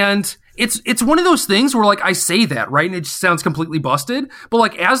 And it's one of those things where like I say that, right? And it just sounds completely busted. But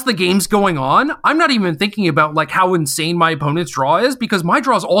like as the game's going on, I'm not even thinking about like how insane my opponent's draw is, because my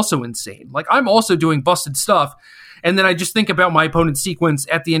draw is also insane. Like I'm also doing busted stuff. And then I just think about my opponent's sequence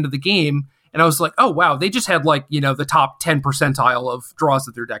at the end of the game. And I was like, oh wow, they just had like, you know, the top 10 percentile of draws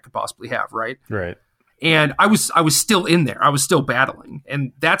that their deck could possibly have, right? Right. And I was still in there. I was still battling.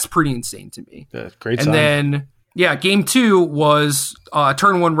 And that's pretty insane to me. That's great. And then, yeah, game 2 was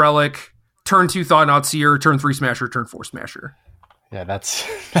turn 1 Relic, turn 2 Thought-Knot Seer, turn 3 Smasher, turn 4 Smasher. Yeah, that's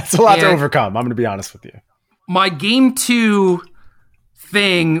a lot to overcome. I'm going to be honest with you. My game 2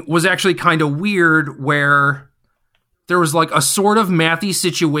 thing was actually kind of weird, where there was like a sort of mathy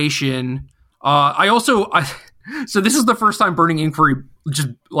situation. So this is the first time Burning Inquiry just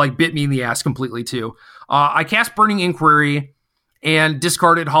like bit me in the ass completely too. I cast Burning Inquiry, and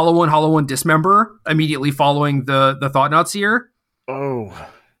discarded Hollow One Dismember immediately following the Thought-Knot Seer. Oh.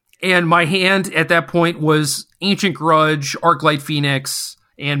 And my hand at that point was Ancient Grudge, Arclight Phoenix,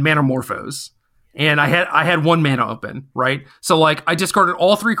 and Manamorphose. And I had 1 mana open, right? So like I discarded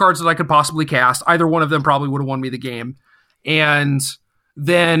all 3 cards that I could possibly cast. Either one of them probably would have won me the game. And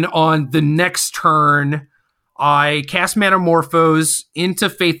then on the next turn, I cast Manamorphose into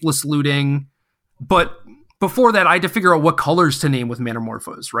Faithless Looting. But before that, I had to figure out what colors to name with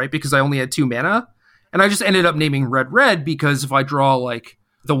Manamorphose, right? Because I only had 2 mana. And I just ended up naming Red because if I draw like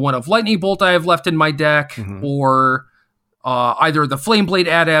the One of Lightning Bolt I have left in my deck, or either the Flameblade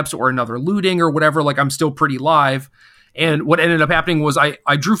Adepts or another Looting or whatever, like I'm still pretty live. And what ended up happening was I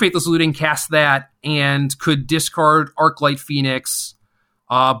drew Faithless Looting, cast that, and could discard Arclight Phoenix,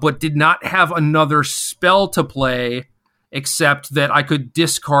 but did not have another spell to play except that I could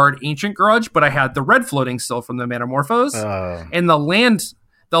discard Ancient Grudge, but I had the red floating still from the Manamorphose. And the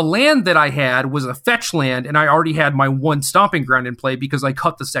land that I had was a fetch land, and I already had my 1 Stomping Ground in play because I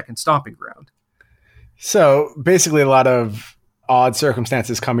cut the second Stomping Ground. So basically a lot of odd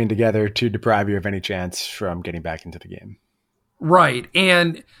circumstances coming together to deprive you of any chance from getting back into the game. Right.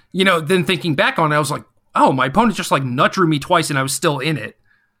 And, then thinking back on it, I was like, oh, my opponent just like nut drew me twice and I was still in it.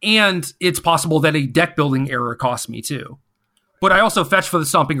 And it's possible that a deck building error cost me too. But I also fetched for the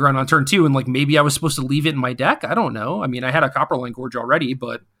Stomping Ground on turn 2, and like maybe I was supposed to leave it in my deck. I don't know. I mean, I had a Copperline Gorge already,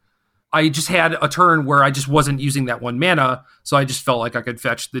 but I just had a turn where I just wasn't using that 1 mana, so I just felt like I could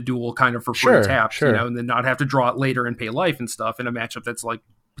fetch the duel kind of for free taps, and then not have to draw it later and pay life and stuff in a matchup that's like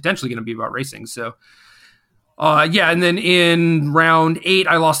potentially going to be about racing. So, and then in round 8,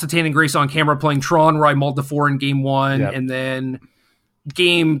 I lost to Tanning Grace on camera playing Tron, where I mulled to 4 in game 1, and then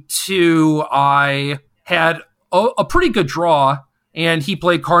game 2, I had a pretty good draw, and he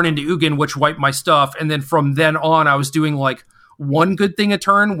played Karn into Ugin, which wiped my stuff, and then from then on, I was doing like 1 good thing a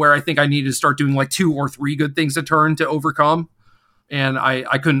turn, where I think I needed to start doing like 2 or 3 good things a turn to overcome. And I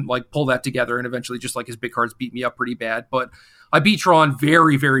couldn't like pull that together. And eventually just like his big cards beat me up pretty bad. But I beat Tron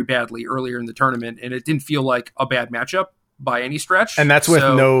very, very badly earlier in the tournament. And it didn't feel like a bad matchup by any stretch. And that's with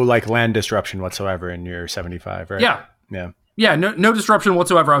no like land disruption whatsoever in your 75, right? Yeah. Yeah. Yeah. No disruption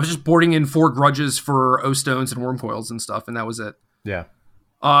whatsoever. I was just boarding in 4 grudges for O-Stones and Wormcoils and stuff. And that was it. Yeah.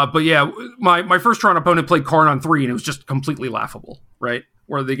 But yeah, my first Tron opponent played Karn on 3, and it was just completely laughable, right?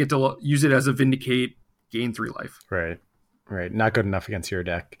 Where they get to use it as a Vindicate, gain 3 life. Right. Not good enough against your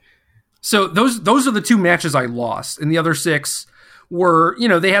deck. So those are the 2 matches I lost, and the other 6 were,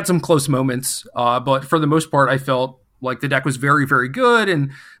 they had some close moments, but for the most part, I felt like the deck was very, very good,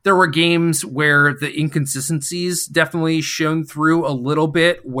 and there were games where the inconsistencies definitely shone through a little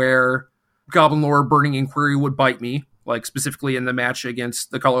bit, where Goblin Lore Burning Inquiry would bite me, like specifically in the match against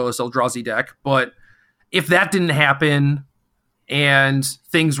the colorless Eldrazi deck. But if that didn't happen and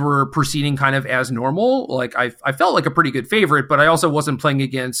things were proceeding kind of as normal, like I felt like a pretty good favorite, but I also wasn't playing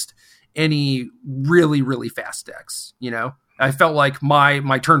against any really, really fast decks. I felt like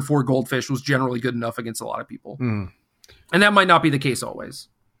my turn 4 Goldfish was generally good enough against a lot of people. And that might not be the case always.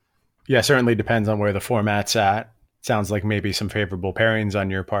 Yeah, certainly depends on where the format's at. Sounds like maybe some favorable pairings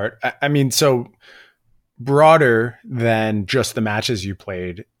on your part. I mean, so broader than just the matches you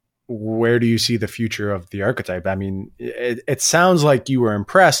played, where do you see the future of the archetype? I mean, it sounds like you were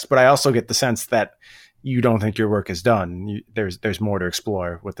impressed, but I also get the sense that you don't think your work is done. There's more to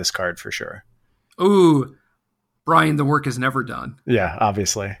explore with this card for sure. Ooh, Brian, the work is never done. Yeah,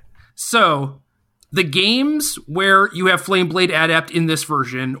 obviously. So the games where you have Flameblade Adept in this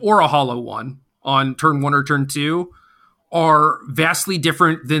version, or a Hollow One on turn 1 or turn 2, are vastly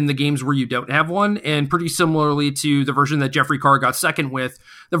different than the games where you don't have one, and pretty similarly to the version that Jeffrey Carr got second with,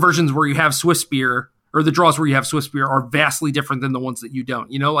 the versions where you have Swiftspear, or the draws where you have Swiftspear, are vastly different than the ones that you don't.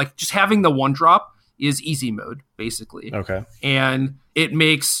 Like just having the 1-drop is easy mode, basically. Okay. And it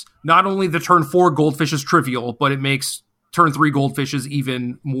makes not only the turn 4 Goldfishes trivial, but it makes turn 3 Goldfishes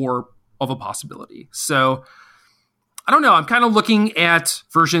even more of a possibility. So I don't know. I'm kind of looking at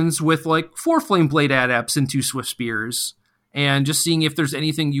versions with like 4 Flameblade Adepts and 2 Swiftspears, and just seeing if there's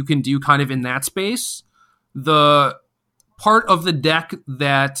anything you can do kind of in that space. The part of the deck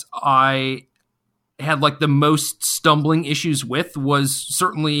that I had like the most stumbling issues with was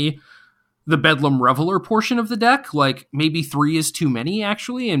certainly the Bedlam Reveler portion of the deck. Like maybe 3 is too many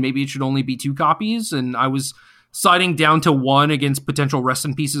actually, and maybe it should only be 2 copies. And I was siding down to 1 against potential Rest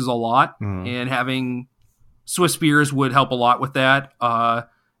in Pieces a lot, and having Swiftspears would help a lot with that.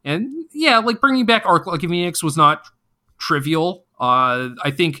 And yeah, like bringing back Arclight Phoenix was not trivial.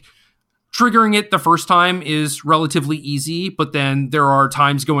 I think triggering it the first time is relatively easy, but then there are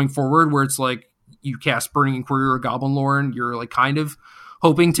times going forward where it's like you cast Burning Inquiry or Goblin Lore, and you're like kind of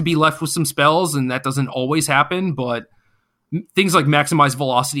hoping to be left with some spells, and that doesn't always happen, but things like Maximize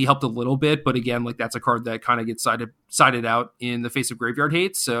Velocity helped a little bit, but again, like that's a card that kind of gets sided out in the face of Graveyard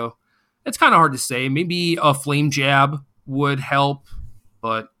Hate, so it's kind of hard to say. Maybe a Flame Jab would help,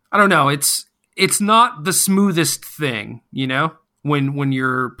 but I don't know. It's not the smoothest thing, you know, when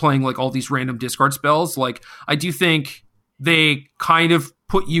you're playing like all these random discard spells. Like, I do think they kind of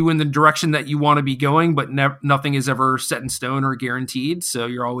put you in the direction that you want to be going, but nothing is ever set in stone or guaranteed, so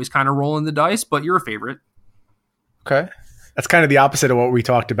you're always kind of rolling the dice, but you're a favorite. Okay. That's kind of the opposite of what we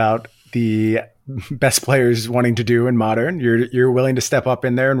talked about, the best players wanting to do in Modern. You're willing to step up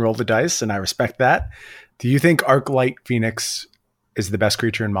in there and roll the dice, and I respect that. Do you think Arclight Phoenix is the best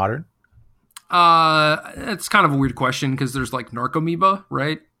creature in Modern? It's kind of a weird question because there's like Narcomoeba,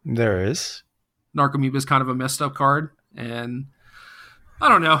 right? There is. Narcomoeba is kind of a messed up card, and I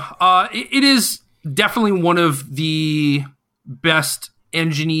don't know. It is definitely one of the best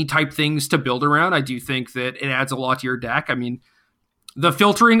engine-y type things to build around. I do think that it adds a lot to your deck. I mean, the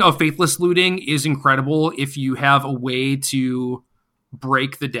filtering of Faithless Looting is incredible if you have a way to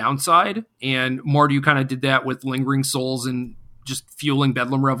break the downside, and Mardu kind of did that with Lingering Souls and just fueling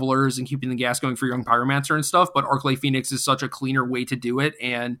Bedlam Revelers and keeping the gas going for Young Pyromancer and stuff, but Arclight Phoenix is such a cleaner way to do it,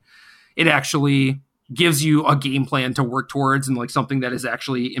 and it actually gives you a game plan to work towards and like something that is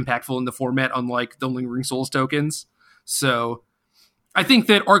actually impactful in the format, unlike the Lingering Souls tokens. So I think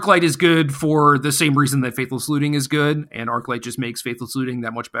that Arclight is good for the same reason that Faithless Looting is good, and Arclight just makes Faithless Looting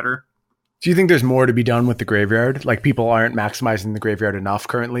that much better. Do you think there's more to be done with the graveyard? Like, people aren't maximizing the graveyard enough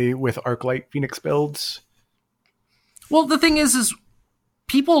currently with Arclight Phoenix builds? Well, the thing is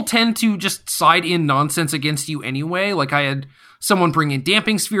people tend to just side in nonsense against you anyway. Like, I had someone bring in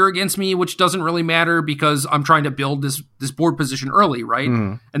Damping Sphere against me, which doesn't really matter because I'm trying to build this board position early, right?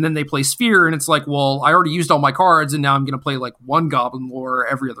 Mm. And then they play Sphere, and it's like, well, I already used all my cards, and now I'm going to play like one Goblin Lore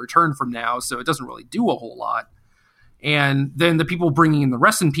every other turn from now, so it doesn't really do a whole lot. And then the people bringing in the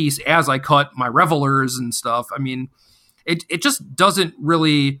Rest in Peace as I cut my Revelers and stuff, I mean, it just doesn't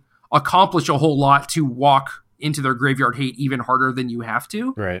really accomplish a whole lot to walk into their Graveyard Hate even harder than you have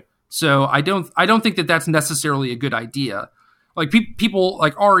to. Right. So I don't think that that's necessarily a good idea. Like, people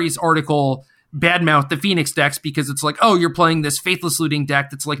like Ari's article badmouth the Phoenix decks because it's like, oh, you're playing this Faithless Looting deck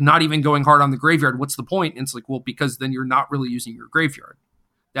that's like not even going hard on the graveyard. What's the point? And it's like, well, because then you're not really using your graveyard.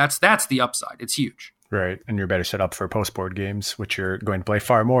 That's the upside. It's huge. Right. And you're better set up for post-board games, which you're going to play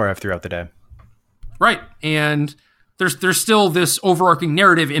far more of throughout the day. Right. And there's still this overarching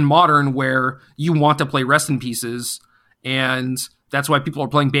narrative in Modern where you want to play Rest in Pieces, and that's why people are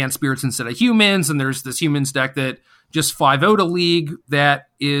playing Banned Spirits instead of Humans, and there's this Humans deck that just 5-0'd a league that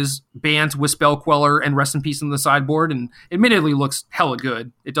is banned with Spell Queller and Rest in Peace on the sideboard, and admittedly looks hella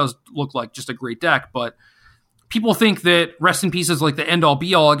good. It does look like just a great deck, but people think that Rest in Peace is like the end-all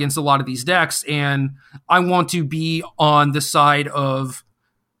be-all against a lot of these decks, and I want to be on the side of...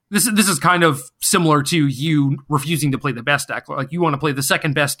 This is kind of similar to you refusing to play the best deck. Like, you want to play the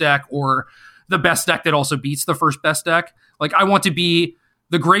second best deck or the best deck that also beats the first best deck. Like, I want to be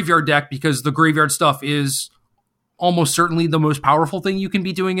the graveyard deck because the graveyard stuff is almost certainly the most powerful thing you can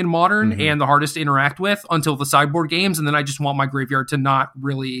be doing in Modern and the hardest to interact with until the sideboard games. And then I just want my graveyard to not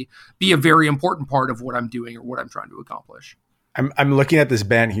really be a very important part of what I'm doing or what I'm trying to accomplish. I'm looking at this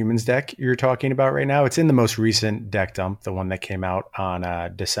Banned Humans deck you're talking about right now. It's in the most recent deck dump, the one that came out on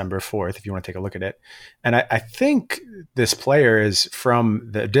December 4th, if you want to take a look at it. And I think this player is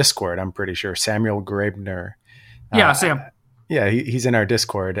from the Discord, I'm pretty sure, Samuel Grabner. Yeah, Sam. Yeah, he's in our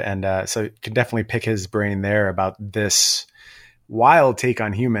Discord. And so you can definitely pick his brain there about this wild take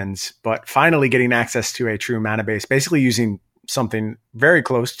on humans, but finally getting access to a true mana base, basically using something very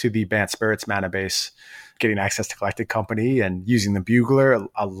close to the Banned Spirits mana base, getting access to Collected Company and using the Bugler.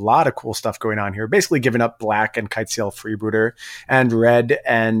 A lot of cool stuff going on here. Basically giving up black and Kitesail Freebooter and red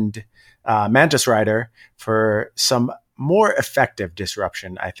and Mantis Rider for some more effective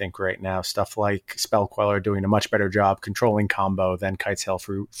disruption, I think, right now. Stuff like Spell Queller doing a much better job controlling combo than Kitesail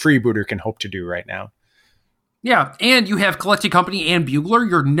Freebooter can hope to do right now. Yeah, and you have Collected Company and Bugler.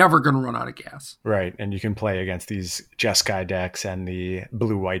 You're never going to run out of gas. Right, and you can play against these Jeskai decks and the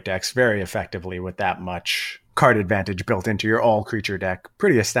blue-white decks very effectively with that much card advantage built into your all-creature deck.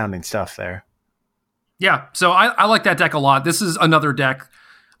 Pretty astounding stuff there. Yeah, so I like that deck a lot. This is another deck,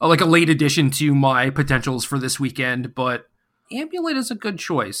 like a late addition to my potentials for this weekend, but Amulet is a good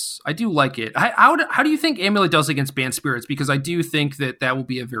choice. I do like it. How do you think Amulet does against Banned Spirits? Because I do think that will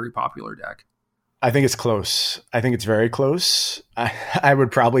be a very popular deck. I think it's close. I think it's very close. I would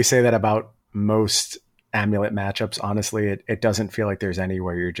probably say that about most Amulet matchups, honestly. It doesn't feel like there's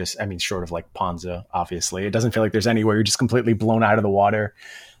anywhere you're just, I mean, short of like Ponza, obviously. It doesn't feel like there's anywhere you're just completely blown out of the water.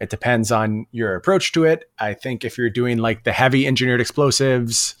 It depends on your approach to it. I think if you're doing like the heavy engineered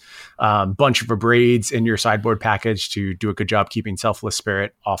explosives, bunch of abrades in your sideboard package to do a good job keeping Selfless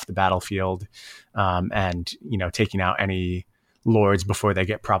Spirit off the battlefield, and, you know, taking out any lords before they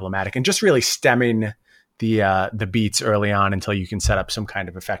get problematic, and just really stemming the beats early on until you can set up some kind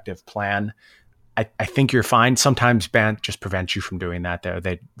of effective plan. I think you're fine. Sometimes Bant just prevents you from doing that, though.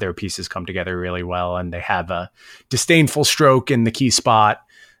 Their pieces come together really well, and they have a disdainful stroke in the key spot,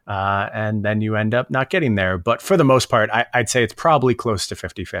 and then you end up not getting there. But for the most part, I'd say it's probably close to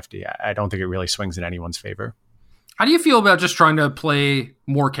 50-50. I don't think it really swings in anyone's favor. How do you feel about just trying to play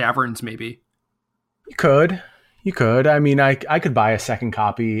more caverns, maybe? You could. I mean, I could buy a second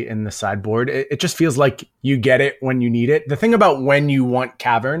copy in the sideboard. It just feels like you get it when you need it. The thing about when you want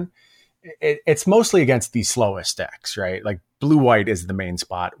Cavern, it's mostly against the slowest decks, right? Like blue-white is the main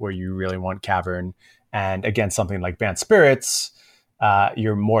spot where you really want Cavern. And against something like Bant Spirits,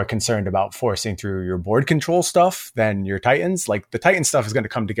 you're more concerned about forcing through your board control stuff than your Titans. Like the Titan stuff is going to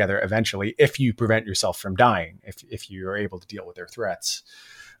come together eventually if you prevent yourself from dying, if you are able to deal with their threats.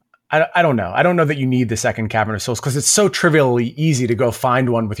 I don't know. I don't know that you need the second Cavern of Souls because it's so trivially easy to go find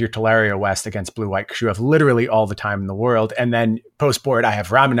one with your Teleria West against blue-white because you have literally all the time in the world. And then post-board, I have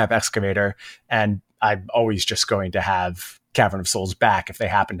Ramunap Excavator, and I'm always just going to have Cavern of Souls back if they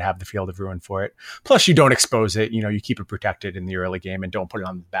happen to have the Field of Ruin for it. Plus, you don't expose it. You know, you keep it protected in the early game and don't put it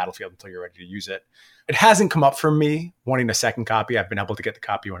on the battlefield until you're ready to use it. It hasn't come up for me wanting a second copy. I've been able to get the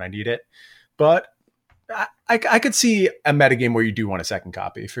copy when I need it. But I could see a metagame where you do want a second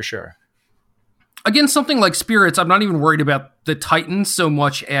copy for sure. Against something like Spirits, I'm not even worried about the Titans so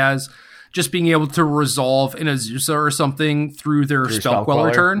much as just being able to resolve an Azusa or something through their Spell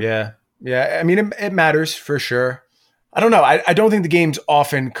Queller turn. Yeah. I mean, it matters for sure. I don't know. I don't think the games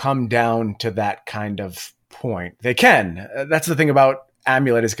often come down to that kind of point. They can. That's the thing about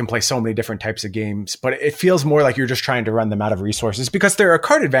Amulet is it can play so many different types of games, but it feels more like you're just trying to run them out of resources because they're a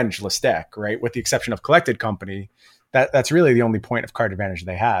card advantageless deck, right? With the exception of Collected Company, that's really the only point of card advantage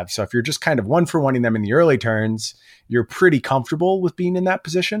they have. So if you're just kind of one for one-ing them in the early turns, you're pretty comfortable with being in that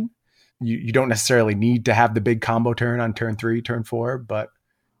position. You don't necessarily need to have the big combo turn on turn 3, turn 4, but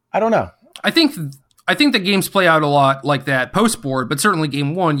I don't know. I think the games play out a lot like that post-board, but certainly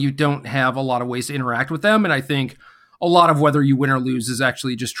game 1, you don't have a lot of ways to interact with them, and I think a lot of whether you win or lose is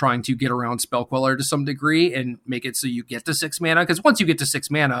actually just trying to get around Spell Queller to some degree and make it so you get to 6 mana. Because once you get to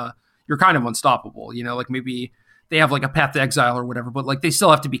 6 mana, you're kind of unstoppable. You know, like maybe they have like a Path to Exile or whatever, but like they still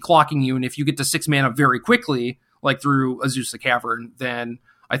have to be clocking you. And if you get to 6 mana very quickly, like through Azusa Cavern, then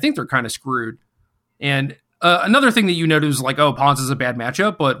I think they're kind of screwed. And another thing that you noted is like, oh, Pawns is a bad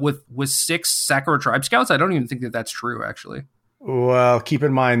matchup, but with 6 Sakura Tribe Scouts, I don't even think that that's true, actually. Well, keep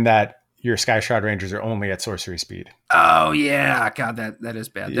in mind that your Sky Shroud Rangers are only at sorcery speed. Oh yeah, God, that is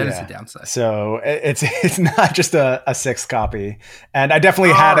bad. That is a downside. So it's not just a 6th copy. And I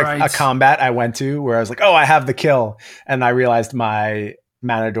definitely had a combat I went to where I was like, oh, I have the kill, and I realized my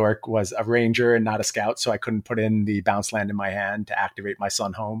Mana Dork was a Ranger and not a Scout, so I couldn't put in the bounce land in my hand to activate my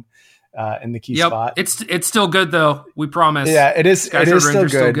Sun Home in the key spot. It's still good though. We promise. Yeah, it is. It is still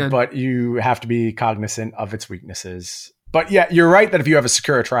good, but you have to be cognizant of its weaknesses. But yeah, you're right that if you have a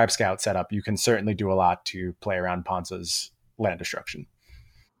Sakura Tribe Scout set up, you can certainly do a lot to play around Ponza's land destruction.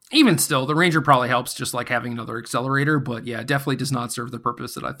 Even still, the Ranger probably helps just like having another accelerator, but yeah, it definitely does not serve the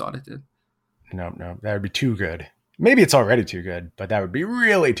purpose that I thought it did. No, that would be too good. Maybe it's already too good, but that would be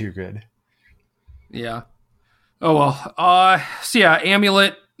really too good. Yeah. Oh well. So yeah,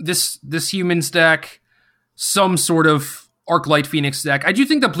 Amulet, this humans deck, some sort of Arclight Phoenix deck. I do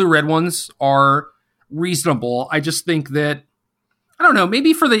think the blue-red ones are reasonable. I just think that, I don't know,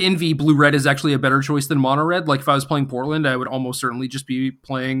 maybe for the NV, blue-red is actually a better choice than mono-red. Like if I was playing Portland, I would almost certainly just be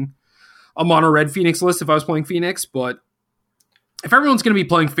playing a mono-red Phoenix list if I was playing Phoenix, but if everyone's going to be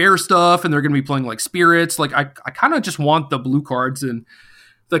playing fair stuff and they're going to be playing like Spirits, like I kind of just want the blue cards and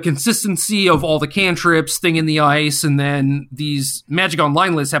the consistency of all the cantrips, Thing in the Ice, and then these Magic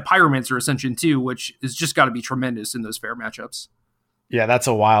Online lists have Pyromancer Ascension too, which is just got to be tremendous in those fair matchups. Yeah, that's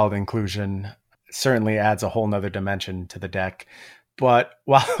a wild inclusion. Certainly adds a whole nother dimension to the deck. But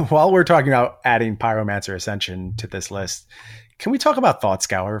while we're talking about adding Pyromancer Ascension to this list, can we talk about Thought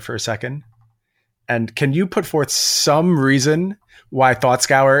Scour for a second? And can you put forth some reason why Thought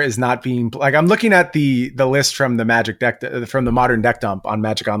Scour is not being, like, I'm looking at the list from the Magic deck, from the Modern Deck Dump on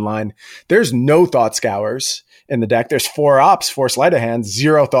Magic Online. There's no Thought Scours in the deck. There's 4 Ops, 4 Sleight of Hand,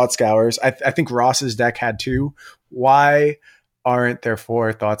 0 Thought Scours. I think Ross's deck had 2. Why aren't there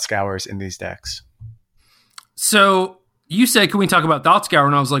 4 Thought Scours in these decks? So you said, can we talk about Thought Scour?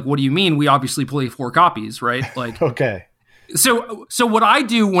 And I was like, what do you mean? We obviously play 4 copies, right? Like, Okay. So what I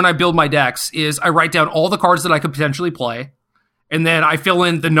do when I build my decks is I write down all the cards that I could potentially play, and then I fill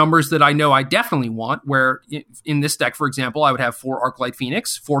in the numbers that I know I definitely want, where in this deck, for example, I would have 4 Arclight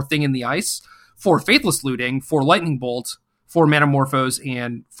Phoenix, 4 Thing in the Ice, 4 Faithless Looting, 4 Lightning Bolt, 4 Metamorphose,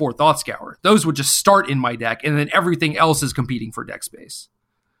 and 4 Thought Scour. Those would just start in my deck, and then everything else is competing for deck space.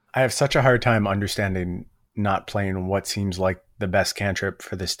 I have such a hard time understanding not playing what seems like the best cantrip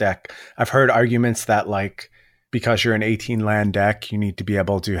for this deck. I've heard arguments that, like, because you're an 18 land deck, you need to be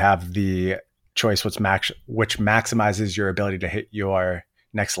able to have the choice which maximizes your ability to hit your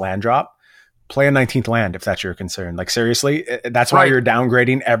next land drop. Play a 19th land if that's your concern. Like, seriously, that's why you're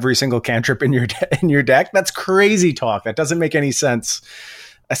downgrading every single cantrip in your deck? That's crazy talk. That doesn't make any sense,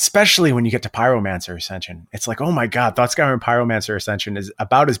 especially when you get to Pyromancer Ascension. It's like, oh my God, Thoughtscour and Pyromancer Ascension is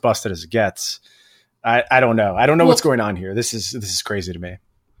about as busted as it gets. I don't know. I don't know what's going on here. This is crazy to me.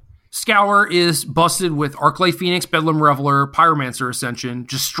 Scour is busted with Arclight Phoenix, Bedlam Reveler, Pyromancer Ascension,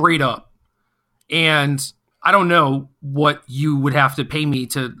 just straight up. And I don't know what you would have to pay me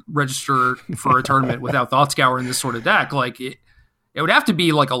to register for a tournament without Thought Scour in this sort of deck. Like, it would have to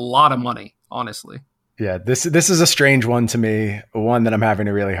be like a lot of money, honestly. Yeah, this is a strange one to me, one that I'm having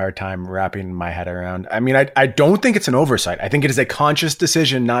a really hard time wrapping my head around. I mean, I don't think it's an oversight. I think it is a conscious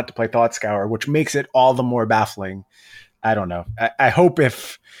decision not to play Thought Scour, which makes it all the more baffling. I don't know. I hope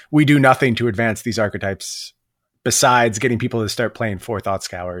if we do nothing to advance these archetypes besides getting people to start playing 4 Thought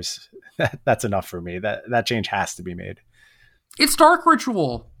Scours, that's enough for me. That change has to be made. It's Dark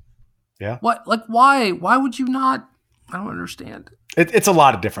Ritual. Yeah. What? Like, why? Why would you not? I don't understand. It's a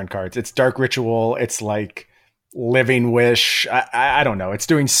lot of different cards. It's Dark Ritual. It's like Living Wish. I don't know. It's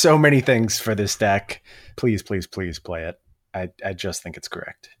doing so many things for this deck. Please, please, please play it. I just think it's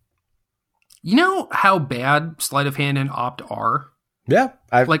correct. You know how bad Sleight of Hand and Opt are? Yeah,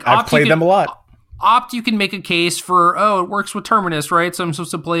 I've played them a lot. Opt, you can make a case for, it works with Terminus, right? So I'm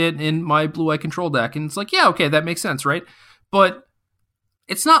supposed to play it in my Blue Eye Control deck. And it's like, yeah, okay, that makes sense, right? But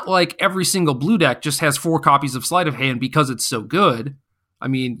it's not like every single blue deck just has 4 copies of Sleight of Hand because it's so good. I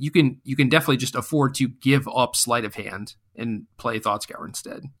mean, you can definitely just afford to give up Sleight of Hand and play Thought Scour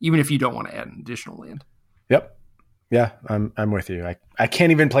instead, even if you don't want to add an additional land. Yep. Yeah, I'm with you. I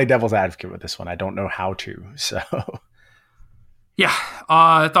can't even play Devil's Advocate with this one. I don't know how to. So yeah,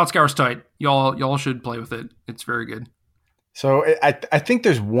 Thought Scour's tight. Y'all should play with it. It's very good. So I think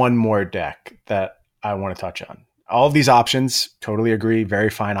there's one more deck that I want to touch on. All of these options, totally agree, very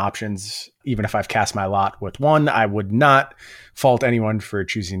fine options. Even if I've cast my lot with one, I would not fault anyone for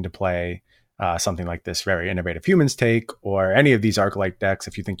choosing to play something like this very innovative Humans Take or any of these Arclight decks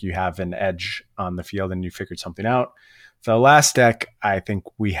if you think you have an edge on the field and you figured something out. The last deck I think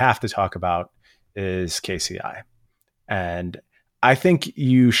we have to talk about is KCI. And I think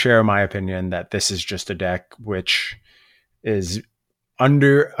you share my opinion that this is just a deck which is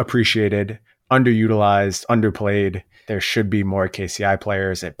underappreciated, underutilized, underplayed. There should be more KCI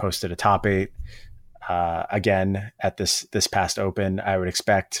players. It posted a top 8 again at this past Open. I would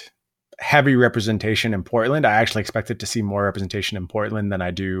expect heavy representation in Portland. I actually expected to see more representation in Portland than I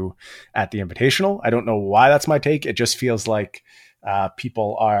do at the Invitational. I don't know why that's my take. It just feels like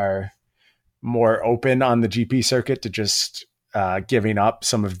people are more open on the GP circuit to just giving up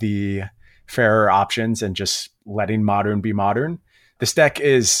some of the fairer options and just letting Modern be Modern. This deck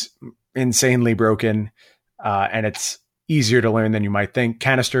is insanely broken, and it's easier to learn than you might think.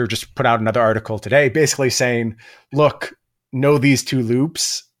 Canister just put out another article today basically saying, look, know these 2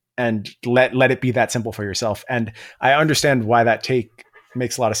 loops and let it be that simple for yourself. And I understand why that take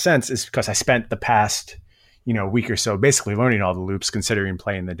makes a lot of sense, is because I spent the past, week or so basically learning all the loops, considering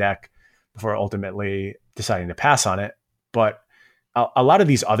playing the deck before ultimately deciding to pass on it. But a lot of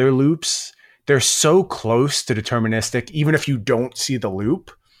these other loops, they're so close to deterministic, even if you don't see the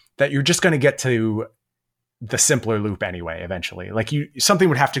loop, that you're just going to get to the simpler loop anyway, eventually. Like something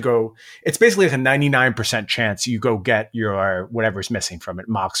would have to go, it's basically like a 99% chance you go get your whatever's missing from it,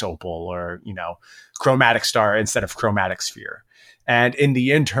 Mox Opal or, Chromatic Star instead of Chromatic Sphere. And in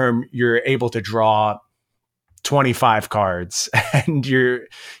the interim, you're able to draw 25 cards and you're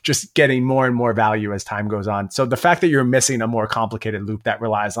just getting more and more value as time goes on. So the fact that you're missing a more complicated loop that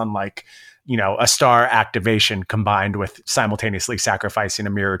relies on a star activation combined with simultaneously sacrificing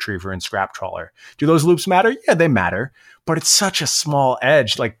a Mirror Retriever and Scrap Trawler. Do those loops matter? Yeah, they matter, but it's such a small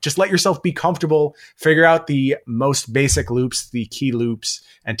edge. Like, just let yourself be comfortable, figure out the most basic loops, the key loops,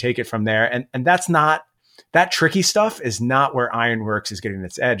 and take it from there. And that's not that tricky stuff is not where Ironworks is getting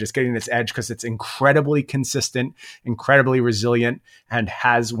its edge. It's getting its edge because it's incredibly consistent, incredibly resilient, and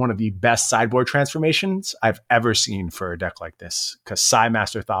has one of the best sideboard transformations I've ever seen for a deck like this. Because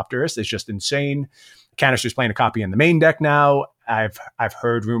Psymaster Thopterus is just insane. Canister's playing a copy in the main deck now. I've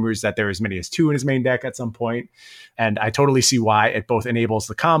heard rumors that there are as many as 2 in his main deck at some point. And I totally see why. It both enables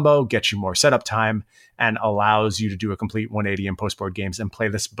the combo, gets you more setup time, and allows you to do a complete 180 in post-board games and play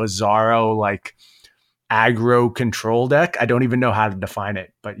this bizarro, like, aggro control deck. I don't even know how to define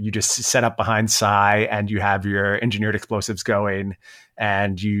it, but you just set up behind Psy and you have your engineered explosives going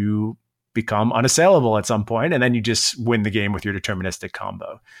and you become unassailable at some point, and then you just win the game with your deterministic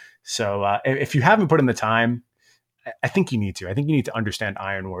combo. So if you haven't put in the time, I think you need to. I think you need to understand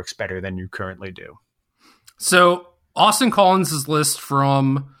Ironworks better than you currently do. So Austin Collins' list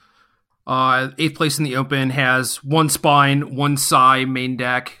from 8th place in the Open has 1 Spine, 1 Psy main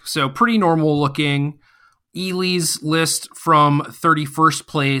deck. So pretty normal looking. Ely's list from 31st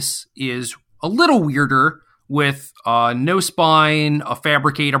place is a little weirder with no Spine, a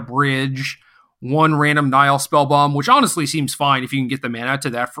Fabricate, a Bridge, 1 random Nile Spellbomb, which honestly seems fine if you can get the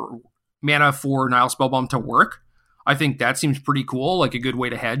mana for Nile Spellbomb to work. I think that seems pretty cool, like a good way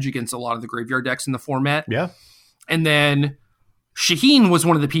to hedge against a lot of the graveyard decks in the format. Yeah. And then Shaheen was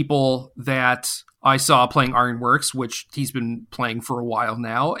one of the people that I saw playing Ironworks, which he's been playing for a while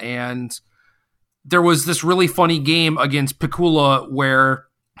now. And there was this really funny game against Pikula where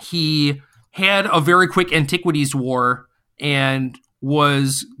he had a very quick Antiquities War and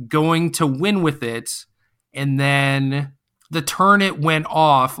was going to win with it. And then the turn it went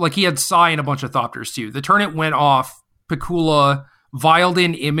off, like he had Psy and a bunch of Thopters too. The turn it went off, Pikula vialed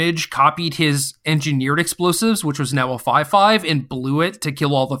in Image, copied his engineered explosives, which was now a 5/5, and blew it to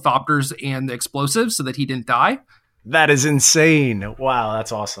kill all the Thopters and the explosives so that he didn't die. That is insane. Wow,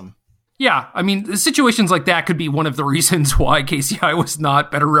 that's awesome. Yeah, I mean, situations like that could be one of the reasons why KCI was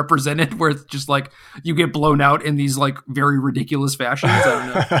not better represented, where it's just like you get blown out in these like very ridiculous fashions. I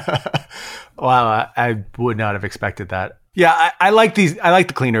don't know. Wow, I would not have expected that. Yeah, I like these. I like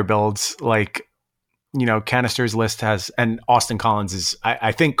the cleaner builds. Like, you know, Canister's list has, and Austin Collins is,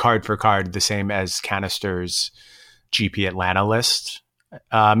 I think, card for card, the same as Canister's GP Atlanta list.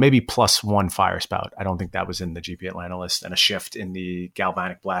 Maybe +1 Fire Spout. I don't think that was in the GP Atlanta list, and a shift in the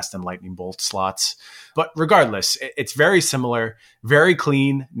Galvanic Blast and Lightning Bolt slots. But regardless, it's very similar, very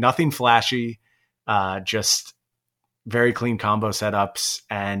clean, nothing flashy, just very clean combo setups.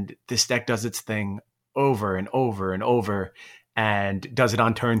 And this deck does its thing over and over and over, and does it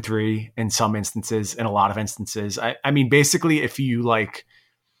on turn 3 in some instances, in a lot of instances. I mean, basically, if you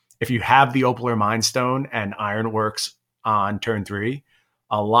have the Opal or Mind Stone and Ironworks on turn 3,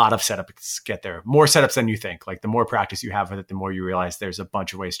 a lot of setups get there. More setups than you think. Like, the more practice you have with it, the more you realize there's a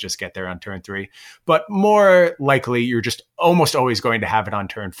bunch of ways to just get there on turn 3. But more likely, you're just almost always going to have it on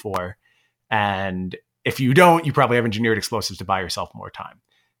turn 4. And if you don't, you probably have engineered explosives to buy yourself more time.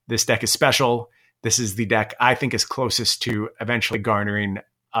 This deck is special. This is the deck I think is closest to eventually garnering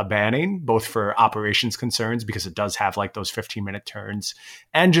a banning, both for operations concerns, because it does have like those 15-minute turns,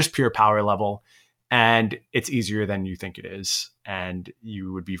 and just pure power level. And it's easier than you think it is. And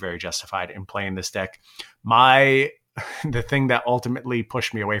you would be very justified in playing this deck. The thing that ultimately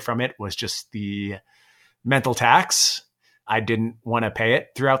pushed me away from it was just the mental tax. I didn't want to pay it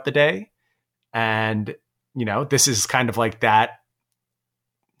throughout the day. And, you know, this is kind of like that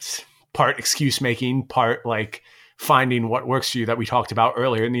part excuse making, part like finding what works for you that we talked about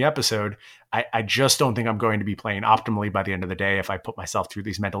earlier in the episode. I just don't think I'm going to be playing optimally by the end of the day if I put myself through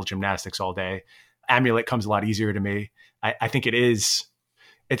these mental gymnastics all day. Amulet comes a lot easier to me. I think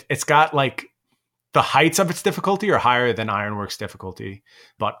it's got like the heights of its difficulty are higher than Ironworks difficulty,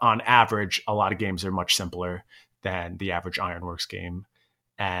 but on average, a lot of games are much simpler than the average Ironworks game.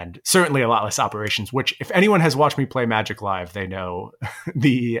 And certainly a lot less operations, which if anyone has watched me play Magic Live, they know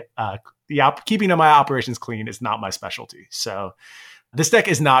the keeping my operations clean is not my specialty. So this deck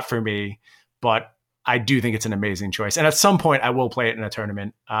is not for me, but I do think it's an amazing choice. And at some point I will play it in a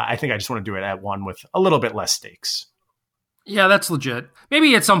tournament. I think I just want to do it at one with a little bit less stakes. Yeah, that's legit.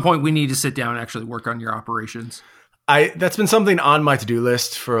 Maybe at some point we need to sit down and actually work on your operations. That's been something on my to-do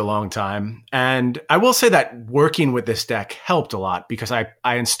list for a long time. And I will say that working with this deck helped a lot, because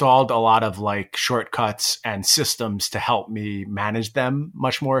I installed a lot of like shortcuts and systems to help me manage them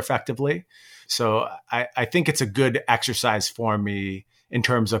much more effectively. So I think it's a good exercise for me in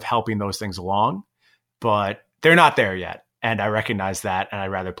terms of helping those things along, but they're not there yet. And I recognize that, and I'd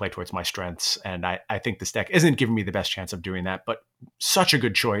rather play towards my strengths. And I think this deck isn't giving me the best chance of doing that, but such a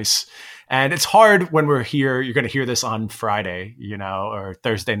good choice. And it's hard when we're here. You're going to hear this on Friday, or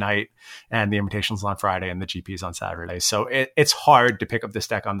Thursday night, and the Invitational's on Friday and the GP's on Saturday. So it's hard to pick up this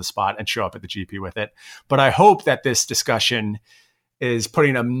deck on the spot and show up at the GP with it. But I hope that this discussion is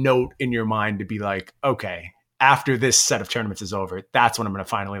putting a note in your mind to be like, okay, after this set of tournaments is over, that's when I'm going to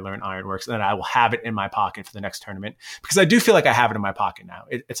finally learn Ironworks. And then I will have it in my pocket for the next tournament, because I do feel like I have it in my pocket now.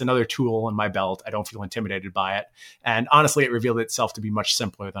 It's another tool in my belt. I don't feel intimidated by it. And honestly, it revealed itself to be much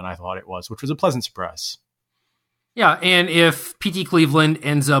simpler than I thought it was, which was a pleasant surprise. Yeah, and if PT Cleveland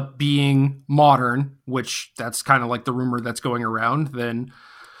ends up being modern, which that's kind of like the rumor that's going around, then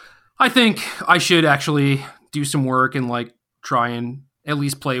I think I should actually do some work and like try and at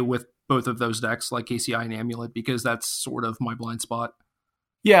least play with both of those decks, like KCI and Amulet, because that's sort of my blind spot.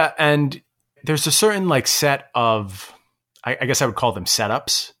 Yeah, and there's a certain like set of, I guess I would call them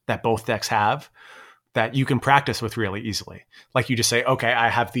setups that both decks have that you can practice with really easily. Like you just say, okay, I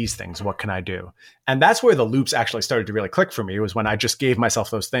have these things. What can I do? And that's where the loops actually started to really click for me, was when I just gave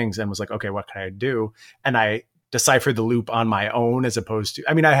myself those things and was like, okay, what can I do? And I deciphered the loop on my own, as opposed to,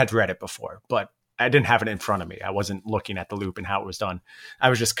 I mean, I had read it before, but I didn't have it in front of me. I wasn't looking at the loop and how it was done. I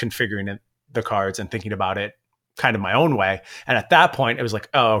was just configuring the cards and thinking about it kind of my own way. And at that point, it was like,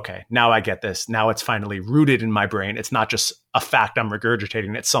 oh, okay, now I get this. Now it's finally rooted in my brain. It's not just a fact I'm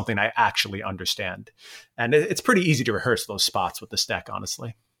regurgitating. It's something I actually understand. And it's pretty easy to rehearse those spots with this deck,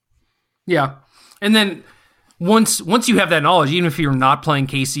 honestly. Yeah. And then once you have that knowledge, even if you're not playing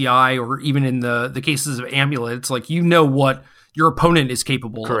KCI, or even in the cases of Amulet, it's like, what your opponent is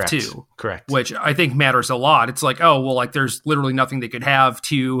capable of too. Correct. Which I think matters a lot. It's like, oh, well, like there's literally nothing they could have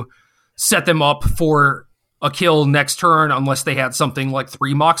to set them up for a kill next turn unless they had something like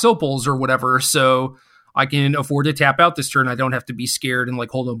 3 Mox Opals or whatever. So I can afford to tap out this turn. I don't have to be scared and like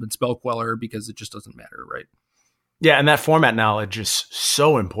hold open Spell Queller, because it just doesn't matter, right? Yeah, and that format knowledge is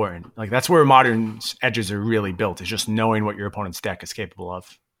so important. Like that's where Modern's edges are really built, is just knowing what your opponent's deck is capable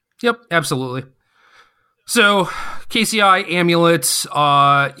of. Yep, absolutely. So KCI, Amulets,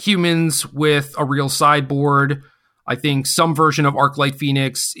 humans with a real sideboard. I think some version of Arclight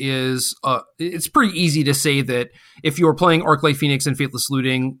Phoenix is, it's pretty easy to say that if you're playing Arclight Phoenix and Faithless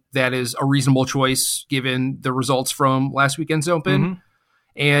Looting, that is a reasonable choice given the results from last weekend's Open. Mm-hmm.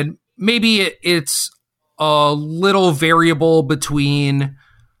 And maybe it's a little variable between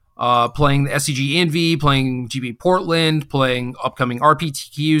playing the SCG Envy, playing GP Portland, playing upcoming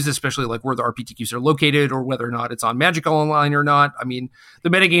RPTQs, especially like where the RPTQs are located, or whether or not it's on Magic Online or not. I mean, the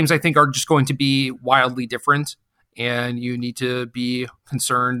metagames I think are just going to be wildly different, and you need to be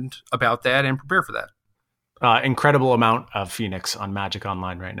concerned about that and prepare for that. Incredible amount of Phoenix on Magic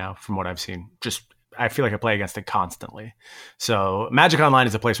Online right now, from what I've seen. I feel like I play against it constantly. So Magic Online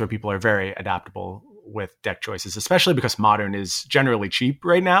is a place where people are very adaptable with deck choices, especially because Modern is generally cheap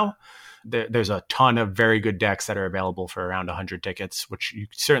right now. There's a ton of very good decks that are available for around 100 tickets, which you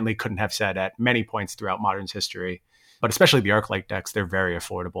certainly couldn't have said at many points throughout Modern's history. But especially the Arclight decks, they're very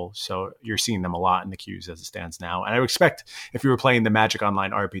affordable. So you're seeing them a lot in the queues as it stands now. And I would expect if you were playing the Magic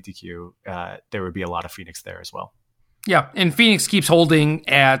Online RPTQ, there would be a lot of Phoenix there as well. Yeah, and Phoenix keeps holding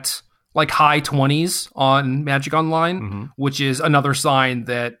at like high 20s on Magic Online, mm-hmm. which is another sign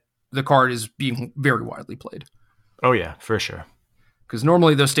that the card is being very widely played. Oh yeah, for sure. Because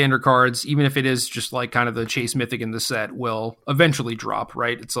normally those standard cards, even if it is just like kind of the chase mythic in the set, will eventually drop,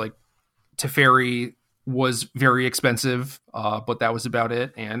 right? It's like Teferi was very expensive, but that was about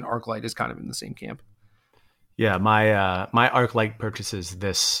it. And Arclight is kind of in the same camp. Yeah, my Arclight purchases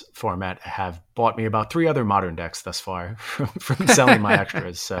this format have bought me about 3 other Modern decks thus far from selling my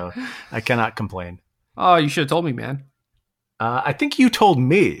extras, so I cannot complain. Oh, you should have told me, man. I think you told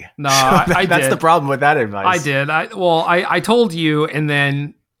me. No, so I that's did. The problem with that advice. I did. I told you, and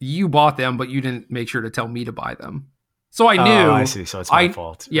then you bought them, but you didn't make sure to tell me to buy them. So I knew. Oh, I see. So it's my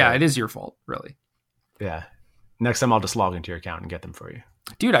fault. Yeah, right? It is your fault, really. Yeah. Next time I'll just log into your account and get them for you.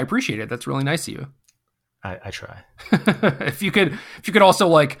 Dude, I appreciate it. That's really nice of you. I try. If you could also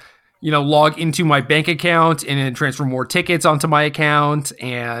log into my bank account and then transfer more tickets onto my account,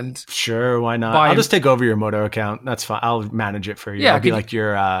 and sure, why not? I'll just take over your Moto account. That's fine. I'll manage it for you. Yeah, I'll be like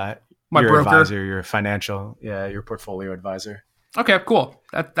your broker, advisor, your financial, your portfolio advisor. Okay, cool.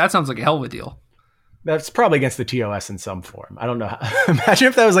 That sounds like a hell of a deal. That's probably against the TOS in some form. I don't know. Imagine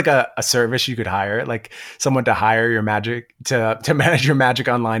if that was like a service you could hire, like someone to hire your Magic to manage your Magic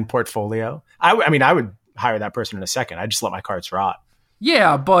Online portfolio. I mean, I would hire that person in a second. I just let my cards rot.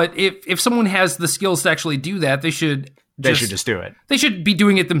 Yeah, but if someone has the skills to actually do that, they should They should just do it. They should be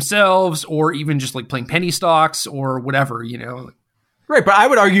doing it themselves, or even just like playing penny stocks or whatever, you know. Right, but I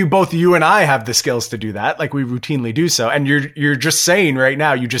would argue both you and I have the skills to do that. Like we routinely do so. And you're just saying right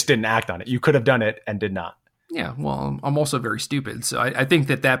now you just didn't act on it. You could have done it and did not. Yeah, well, I'm also very stupid. So I think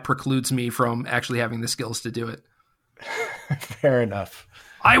that precludes me from actually having the skills to do it. Fair enough.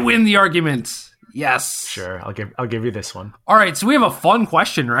 I win the argument. Yes. Sure, I'll give you this one. All right, so we have a fun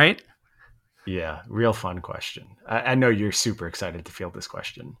question, right? Yeah, real fun question. I know you're super excited to field this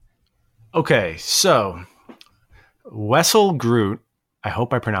question. Okay, so Wessel Groot, I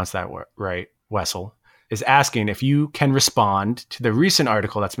hope I pronounced that right, Wessel, is asking if you can respond to the recent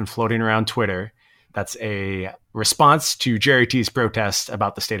article that's been floating around Twitter. That's a response to Jerry T's protest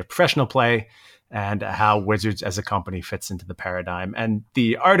about the state of professional play and how Wizards as a company fits into the paradigm. And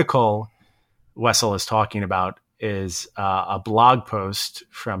the article Wessel is talking about is a blog post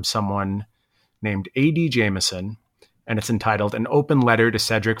from someone named A.D. Jameson, and it's entitled An Open Letter to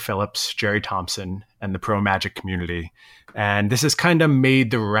Cedric Phillips, Jerry Thompson, and the Pro Magic Community. And this has kind of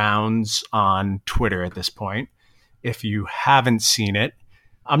made the rounds on Twitter at this point. If you haven't seen it,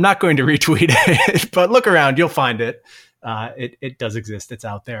 I'm not going to retweet it, but look around, you'll find it. It does exist. It's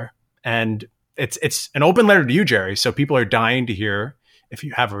out there. And it's an open letter to you, Jerry. So people are dying to hear if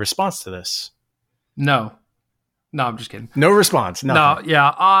you have a response to this. No, I'm just kidding. No response. Nothing. No,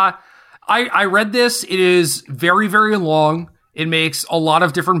 yeah. I read this. It is very, very long. It makes a lot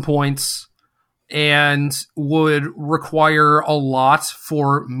of different points and would require a lot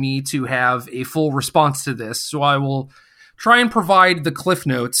for me to have a full response to this. So I will try and provide the cliff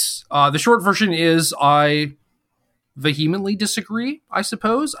notes. The short version is I vehemently disagree, I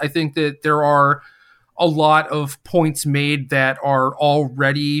suppose. I think that there are a lot of points made that are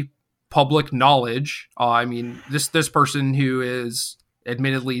already public knowledge. I mean, this person who is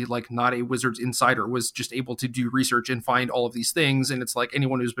admittedly like not a Wizards insider was just able to do research and find all of these things. And it's like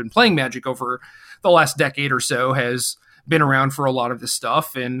anyone who's been playing Magic over the last decade or so has been around for a lot of this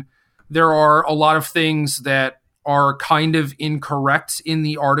stuff. And there are a lot of things that are kind of incorrect in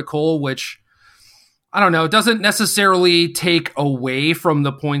the article, which I don't know, doesn't necessarily take away from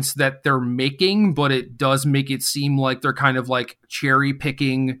the points that they're making, but it does make it seem like they're kind of like cherry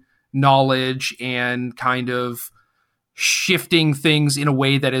picking knowledge and kind of shifting things in a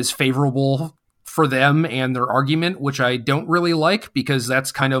way that is favorable for them and their argument, which I don't really like, because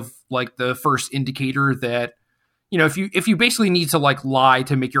that's kind of like the first indicator that, you know, if you basically need to like lie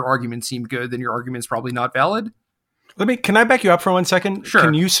to make your argument seem good, then your argument's probably not valid. Can I back you up for 1 second? Sure.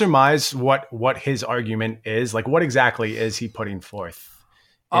 Can you surmise what his argument is? Like, what exactly is he putting forth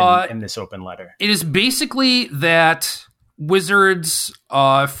in this open letter? It is basically that Wizards,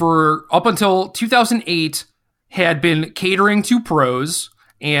 for up until 2008, had been catering to pros,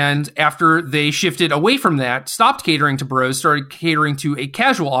 and after they shifted away from that, stopped catering to pros, started catering to a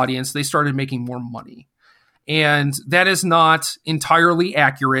casual audience, they started making more money. And that is not entirely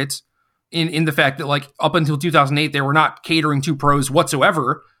accurate in the fact that, like, up until 2008, they were not catering to pros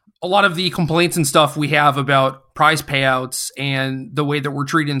whatsoever. A lot of the complaints and stuff we have about prize payouts and the way that we're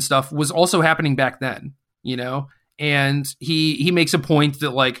treated and stuff was also happening back then, you know? And he makes a point that,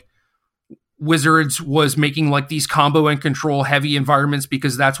 like, Wizards was making like these combo and control heavy environments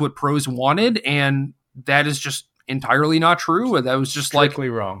because that's what pros wanted, and that is just entirely not true. That was just strictly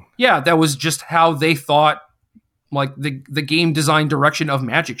wrong. Yeah, that was just how they thought like the game design direction of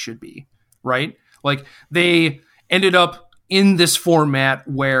Magic should be, right? Like they ended up in this format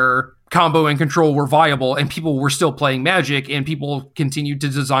where combo and control were viable and people were still playing Magic and people continued to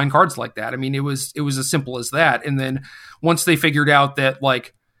design cards like that. I mean, it was as simple as that. And then once they figured out that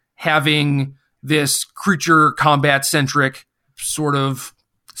like having this creature combat centric sort of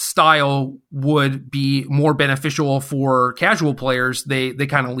style would be more beneficial for casual players, they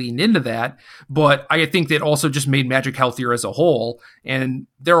kind of leaned into that. But I think that also just made Magic healthier as a whole. And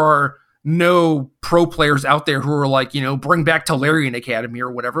there are no pro players out there who are like, you know, bring back Tolarian Academy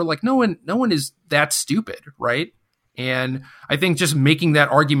or whatever. Like no one is that stupid, right? And I think just making that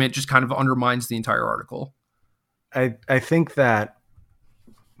argument just kind of undermines the entire article. I think that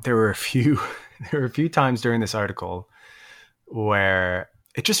there were a few times during this article where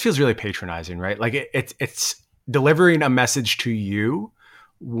it just feels really patronizing, right? Like it's delivering a message to you,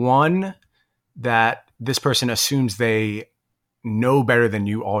 one, that this person assumes they know better than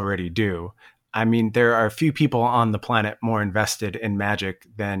you already do. I mean, there are a few people on the planet more invested in Magic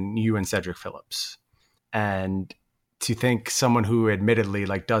than you and Cedric Phillips. And to think someone who admittedly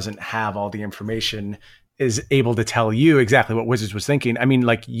like doesn't have all the information is able to tell you exactly what Wizards was thinking. I mean,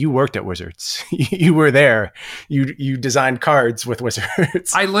 like, you worked at Wizards. You were there. You designed cards with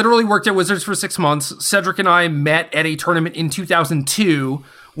Wizards. I literally worked at Wizards for 6 months. Cedric and I met at a tournament in 2002.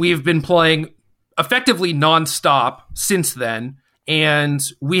 We've been playing effectively nonstop since then, and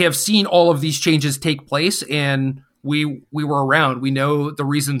we have seen all of these changes take place, and we were around. We know the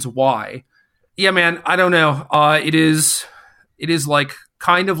reasons why. Yeah, man, I don't know. It is like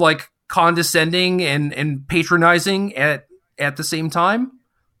kind of like condescending and patronizing at the same time.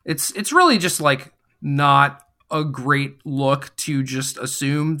 It's really just like not a great look to just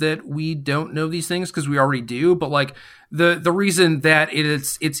assume that we don't know these things, because we already do. But like the reason that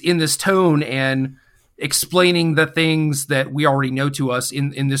it's in this tone and explaining the things that we already know to us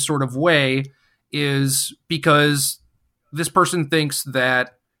in this sort of way is because this person thinks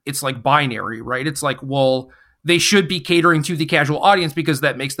that it's like binary, right? It's like, well, they should be catering to the casual audience because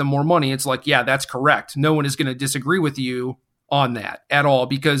that makes them more money. It's like, yeah, that's correct. No one is going to disagree with you on that at all,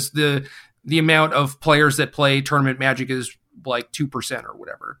 because the amount of players that play tournament Magic is like 2% or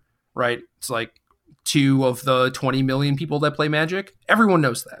whatever, right? It's like 2 of the 20 million people that play Magic. Everyone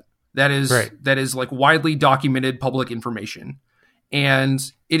knows that. That is right. That is like widely documented public information. And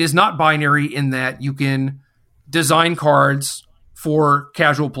it is not binary in that you can design cards for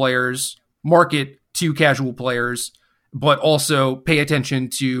casual players, market to casual players, but also pay attention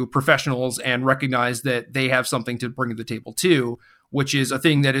to professionals and recognize that they have something to bring to the table too, which is a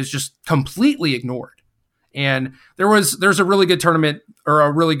thing that is just completely ignored. And there's a really good tournament, or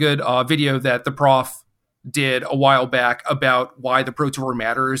a really good video that the Prof did a while back about why the Pro Tour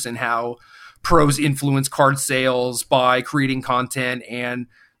matters and how pros influence card sales by creating content, and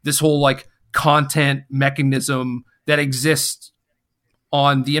this whole like content mechanism that exists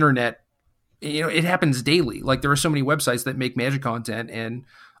on the internet. You know, it happens daily. Like, there are so many websites that make Magic content, and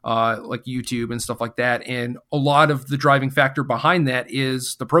like YouTube and stuff like that. And a lot of the driving factor behind that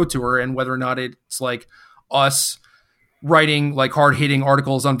is the Pro Tour, and whether or not it's like us writing like hard hitting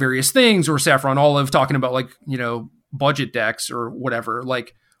articles on various things, or Saffron Olive talking about like, you know, budget decks or whatever.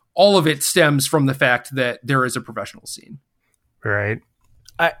 Like, all of it stems from the fact that there is a professional scene. Right.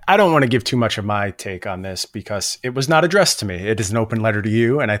 I don't want to give too much of my take on this because it was not addressed to me. It is an open letter to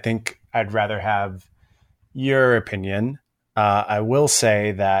you, and I think I'd rather have your opinion. I will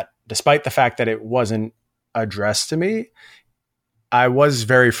say that despite the fact that it wasn't addressed to me, I was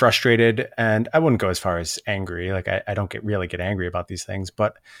very frustrated, and I wouldn't go as far as angry. Like, I don't really get angry about these things,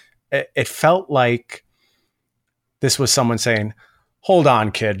 but it felt like this was someone saying, hold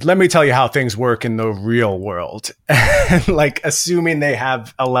on, kid, let me tell you how things work in the real world. And like, assuming they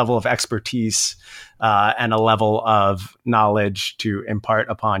have a level of expertise and a level of knowledge to impart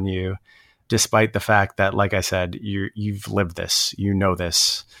upon you, despite the fact that, like I said, you've lived this, you know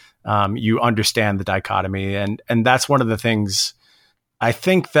this, you understand the dichotomy. And that's one of the things I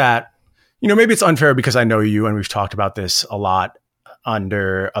think that, you know, maybe it's unfair because I know you and we've talked about this a lot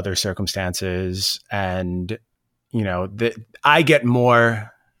under other circumstances, and you know, I get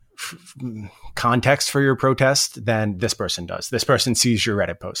more context for your protest than this person does. This person sees your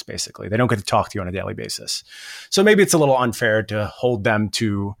Reddit post, basically. They don't get to talk to you on a daily basis. So maybe it's a little unfair to hold them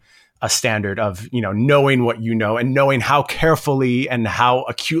to a standard of, you know, knowing what you know and knowing how carefully and how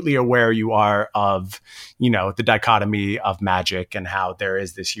acutely aware you are of, you know, the dichotomy of Magic and how there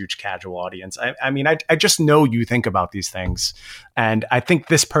is this huge casual audience. I mean, I just know you think about these things. And I think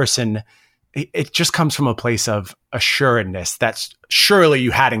this person, it just comes from a place of assuredness that surely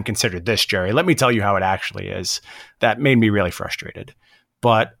you hadn't considered this, Jerry. Let me tell you how it actually is. That made me really frustrated,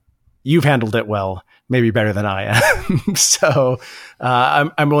 but you've handled it well, maybe better than I am. So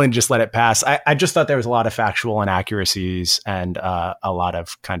I'm willing to just let it pass. I just thought there was a lot of factual inaccuracies and a lot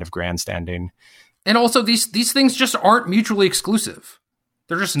of kind of grandstanding. And also these things just aren't mutually exclusive.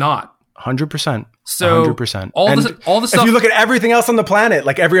 They're just not. 100%. So 100%. All the stuff. If you look at everything else on the planet,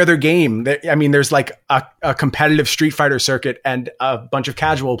 like every other game, I mean, there's like a competitive Street Fighter circuit and a bunch of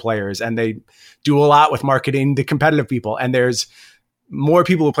casual players, and they do a lot with marketing the competitive people. And there's more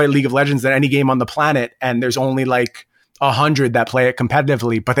people who play League of Legends than any game on the planet, and there's only like 100 that play it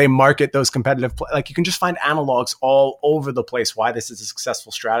competitively, but they market those competitive like, you can just find analogs all over the place why this is a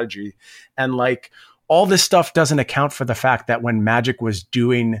successful strategy. And like, all this stuff doesn't account for the fact that when Magic was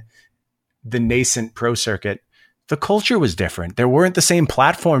doing the nascent pro circuit, the culture was different. There weren't the same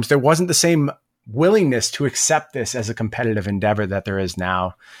platforms. There wasn't the same willingness to accept this as a competitive endeavor that there is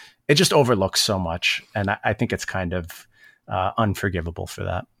now. It just overlooks so much. And I think it's kind of unforgivable for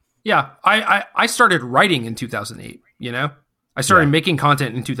that. Yeah. I started writing in 2008, you know? I started making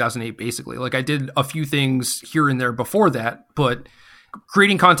content in 2008, basically. Like, I did a few things here and there before that, but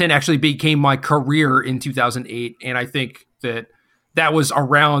creating content actually became my career in 2008. And I think that was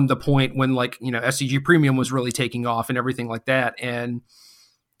around the point when like, SCG Premium was really taking off and everything like that. And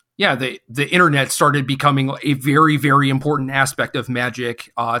yeah, the internet started becoming a very, very important aspect of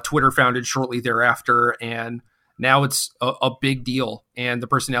Magic. Twitter founded shortly thereafter, and now it's a big deal, and the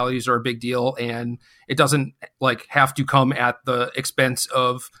personalities are a big deal, and it doesn't like have to come at the expense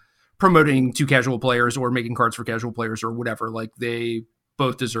of promoting to casual players or making cards for casual players or whatever. Like they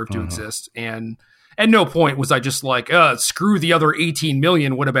both deserve to exist. And at no point was I just like, screw the other 18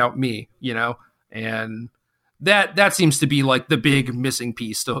 million. What about me? And that seems to be like the big missing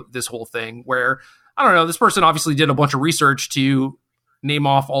piece to this whole thing, where I don't know, this person obviously did a bunch of research to name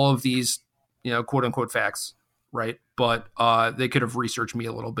off all of these, quote unquote facts. Right. But they could have researched me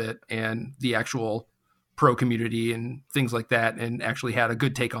a little bit and the actual pro community and things like that, and actually had a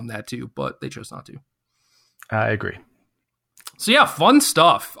good take on that too, but they chose not to. I agree. So yeah, fun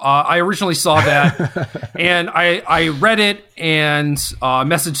stuff. I originally saw that and I read it and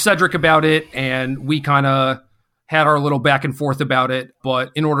messaged Cedric about it, and we kind of had our little back and forth about it.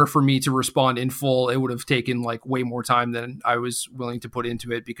 But in order for me to respond in full, it would have taken like way more time than I was willing to put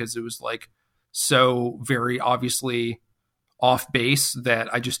into it, because it was like so very obviously off base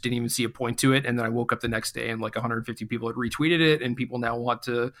that I just didn't even see a point to it. And then I woke up the next day and like 150 people had retweeted it, and people now want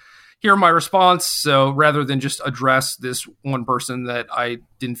to hear my response. So rather than just address this one person that I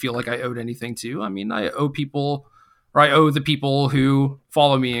didn't feel like I owed anything to, I mean, I owe the people who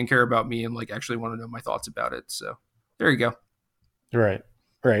follow me and care about me and like actually want to know my thoughts about it. So there you go. Right.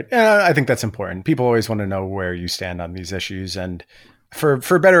 And I think that's important. People always want to know where you stand on these issues. And for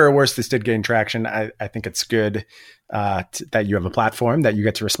better or worse, this did gain traction. I think it's good that you have a platform, that you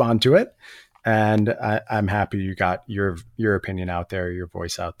get to respond to it. And I'm happy you got your opinion out there, your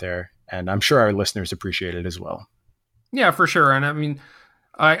voice out there. And I'm sure our listeners appreciate it as well. Yeah, for sure. And I mean,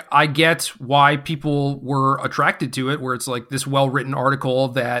 I get why people were attracted to it, where it's like this well-written article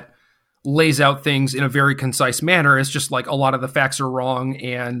that lays out things in a very concise manner. It's just like a lot of the facts are wrong,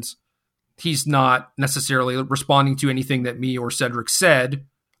 and he's not necessarily responding to anything that me or Cedric said.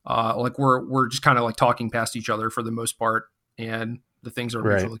 Like we're just kind of like talking past each other for the most part, and the things are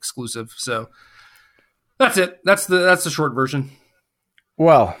mutually exclusive. So that's it. That's the short version.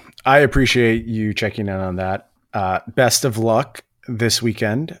 Well, I appreciate you checking in on that. Best of luck this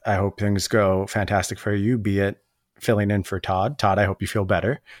weekend. I hope things go fantastic for you, be it filling in for Todd. Todd, I hope you feel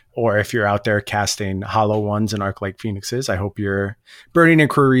better. Or if you're out there casting Hollow Ones and Arc-like Phoenixes, I hope your Burning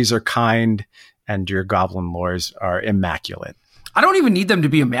Inquiries are kind and your Goblin Lores are immaculate. I don't even need them to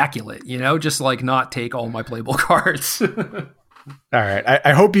be immaculate, just like not take all my playable cards. All right.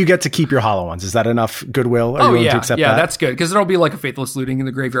 I hope you get to keep your Hollow Ones. Is that enough goodwill? Are you willing to accept that? Yeah, that's good, because it'll be like a Faithless Looting in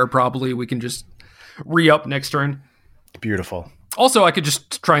the graveyard probably. We can just re-up next turn. Beautiful. Also, I could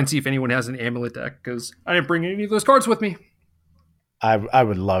just try and see if anyone has an Amulet deck, because I didn't bring any of those cards with me. I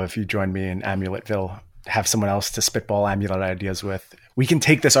would love if you joined me in Amuletville, have someone else to spitball Amulet ideas with. We can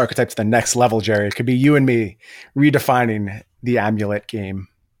take this archetype to the next level, Jerry. It could be you and me redefining the Amulet game.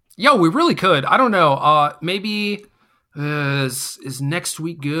 Yeah, we really could. I don't know. Maybe is next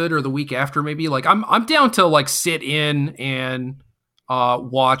week good, or the week after? Maybe like I'm down to like sit in and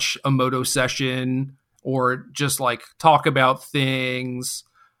watch a Moto session, or just like talk about things.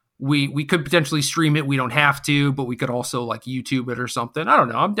 We could potentially stream it. We don't have to, but we could also like YouTube it or something. I don't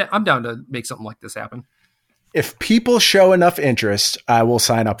know. I'm down to make something like this happen. If people show enough interest, I will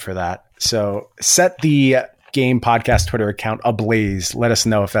sign up for that. So set the Game Podcast Twitter account ablaze. Let us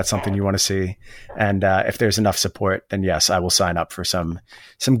know if that's something you want to see. And if there's enough support, then yes, I will sign up for some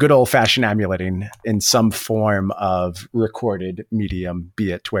good old fashioned amuleting in some form of recorded medium,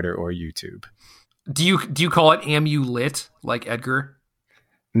 be it Twitter or YouTube. Do you call it amulet like Edgar?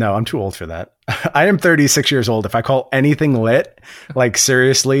 No, I'm too old for that. I am 36 years old. If I call anything lit, like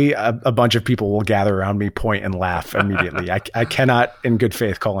seriously, a bunch of people will gather around me, point, and laugh immediately. I cannot in good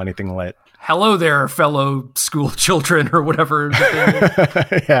faith call anything lit. Hello there, fellow school children or whatever.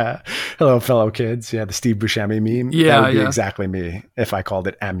 Yeah. Hello, fellow kids. Yeah, the Steve Buscemi meme. Yeah, that would be exactly me if I called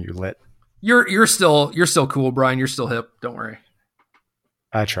it amulet. You're still cool, Brian. You're still hip. Don't worry.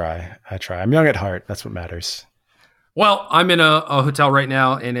 I try. I'm young at heart. That's what matters. Well, I'm in a hotel right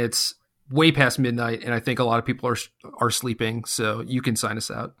now, and it's way past midnight, and I think a lot of people are sleeping, so you can sign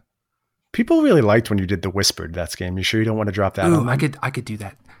us out. People really liked when you did the Whispered That's Game. You sure you don't want to drop that on them? I could do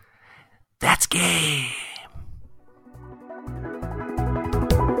that. That's gay.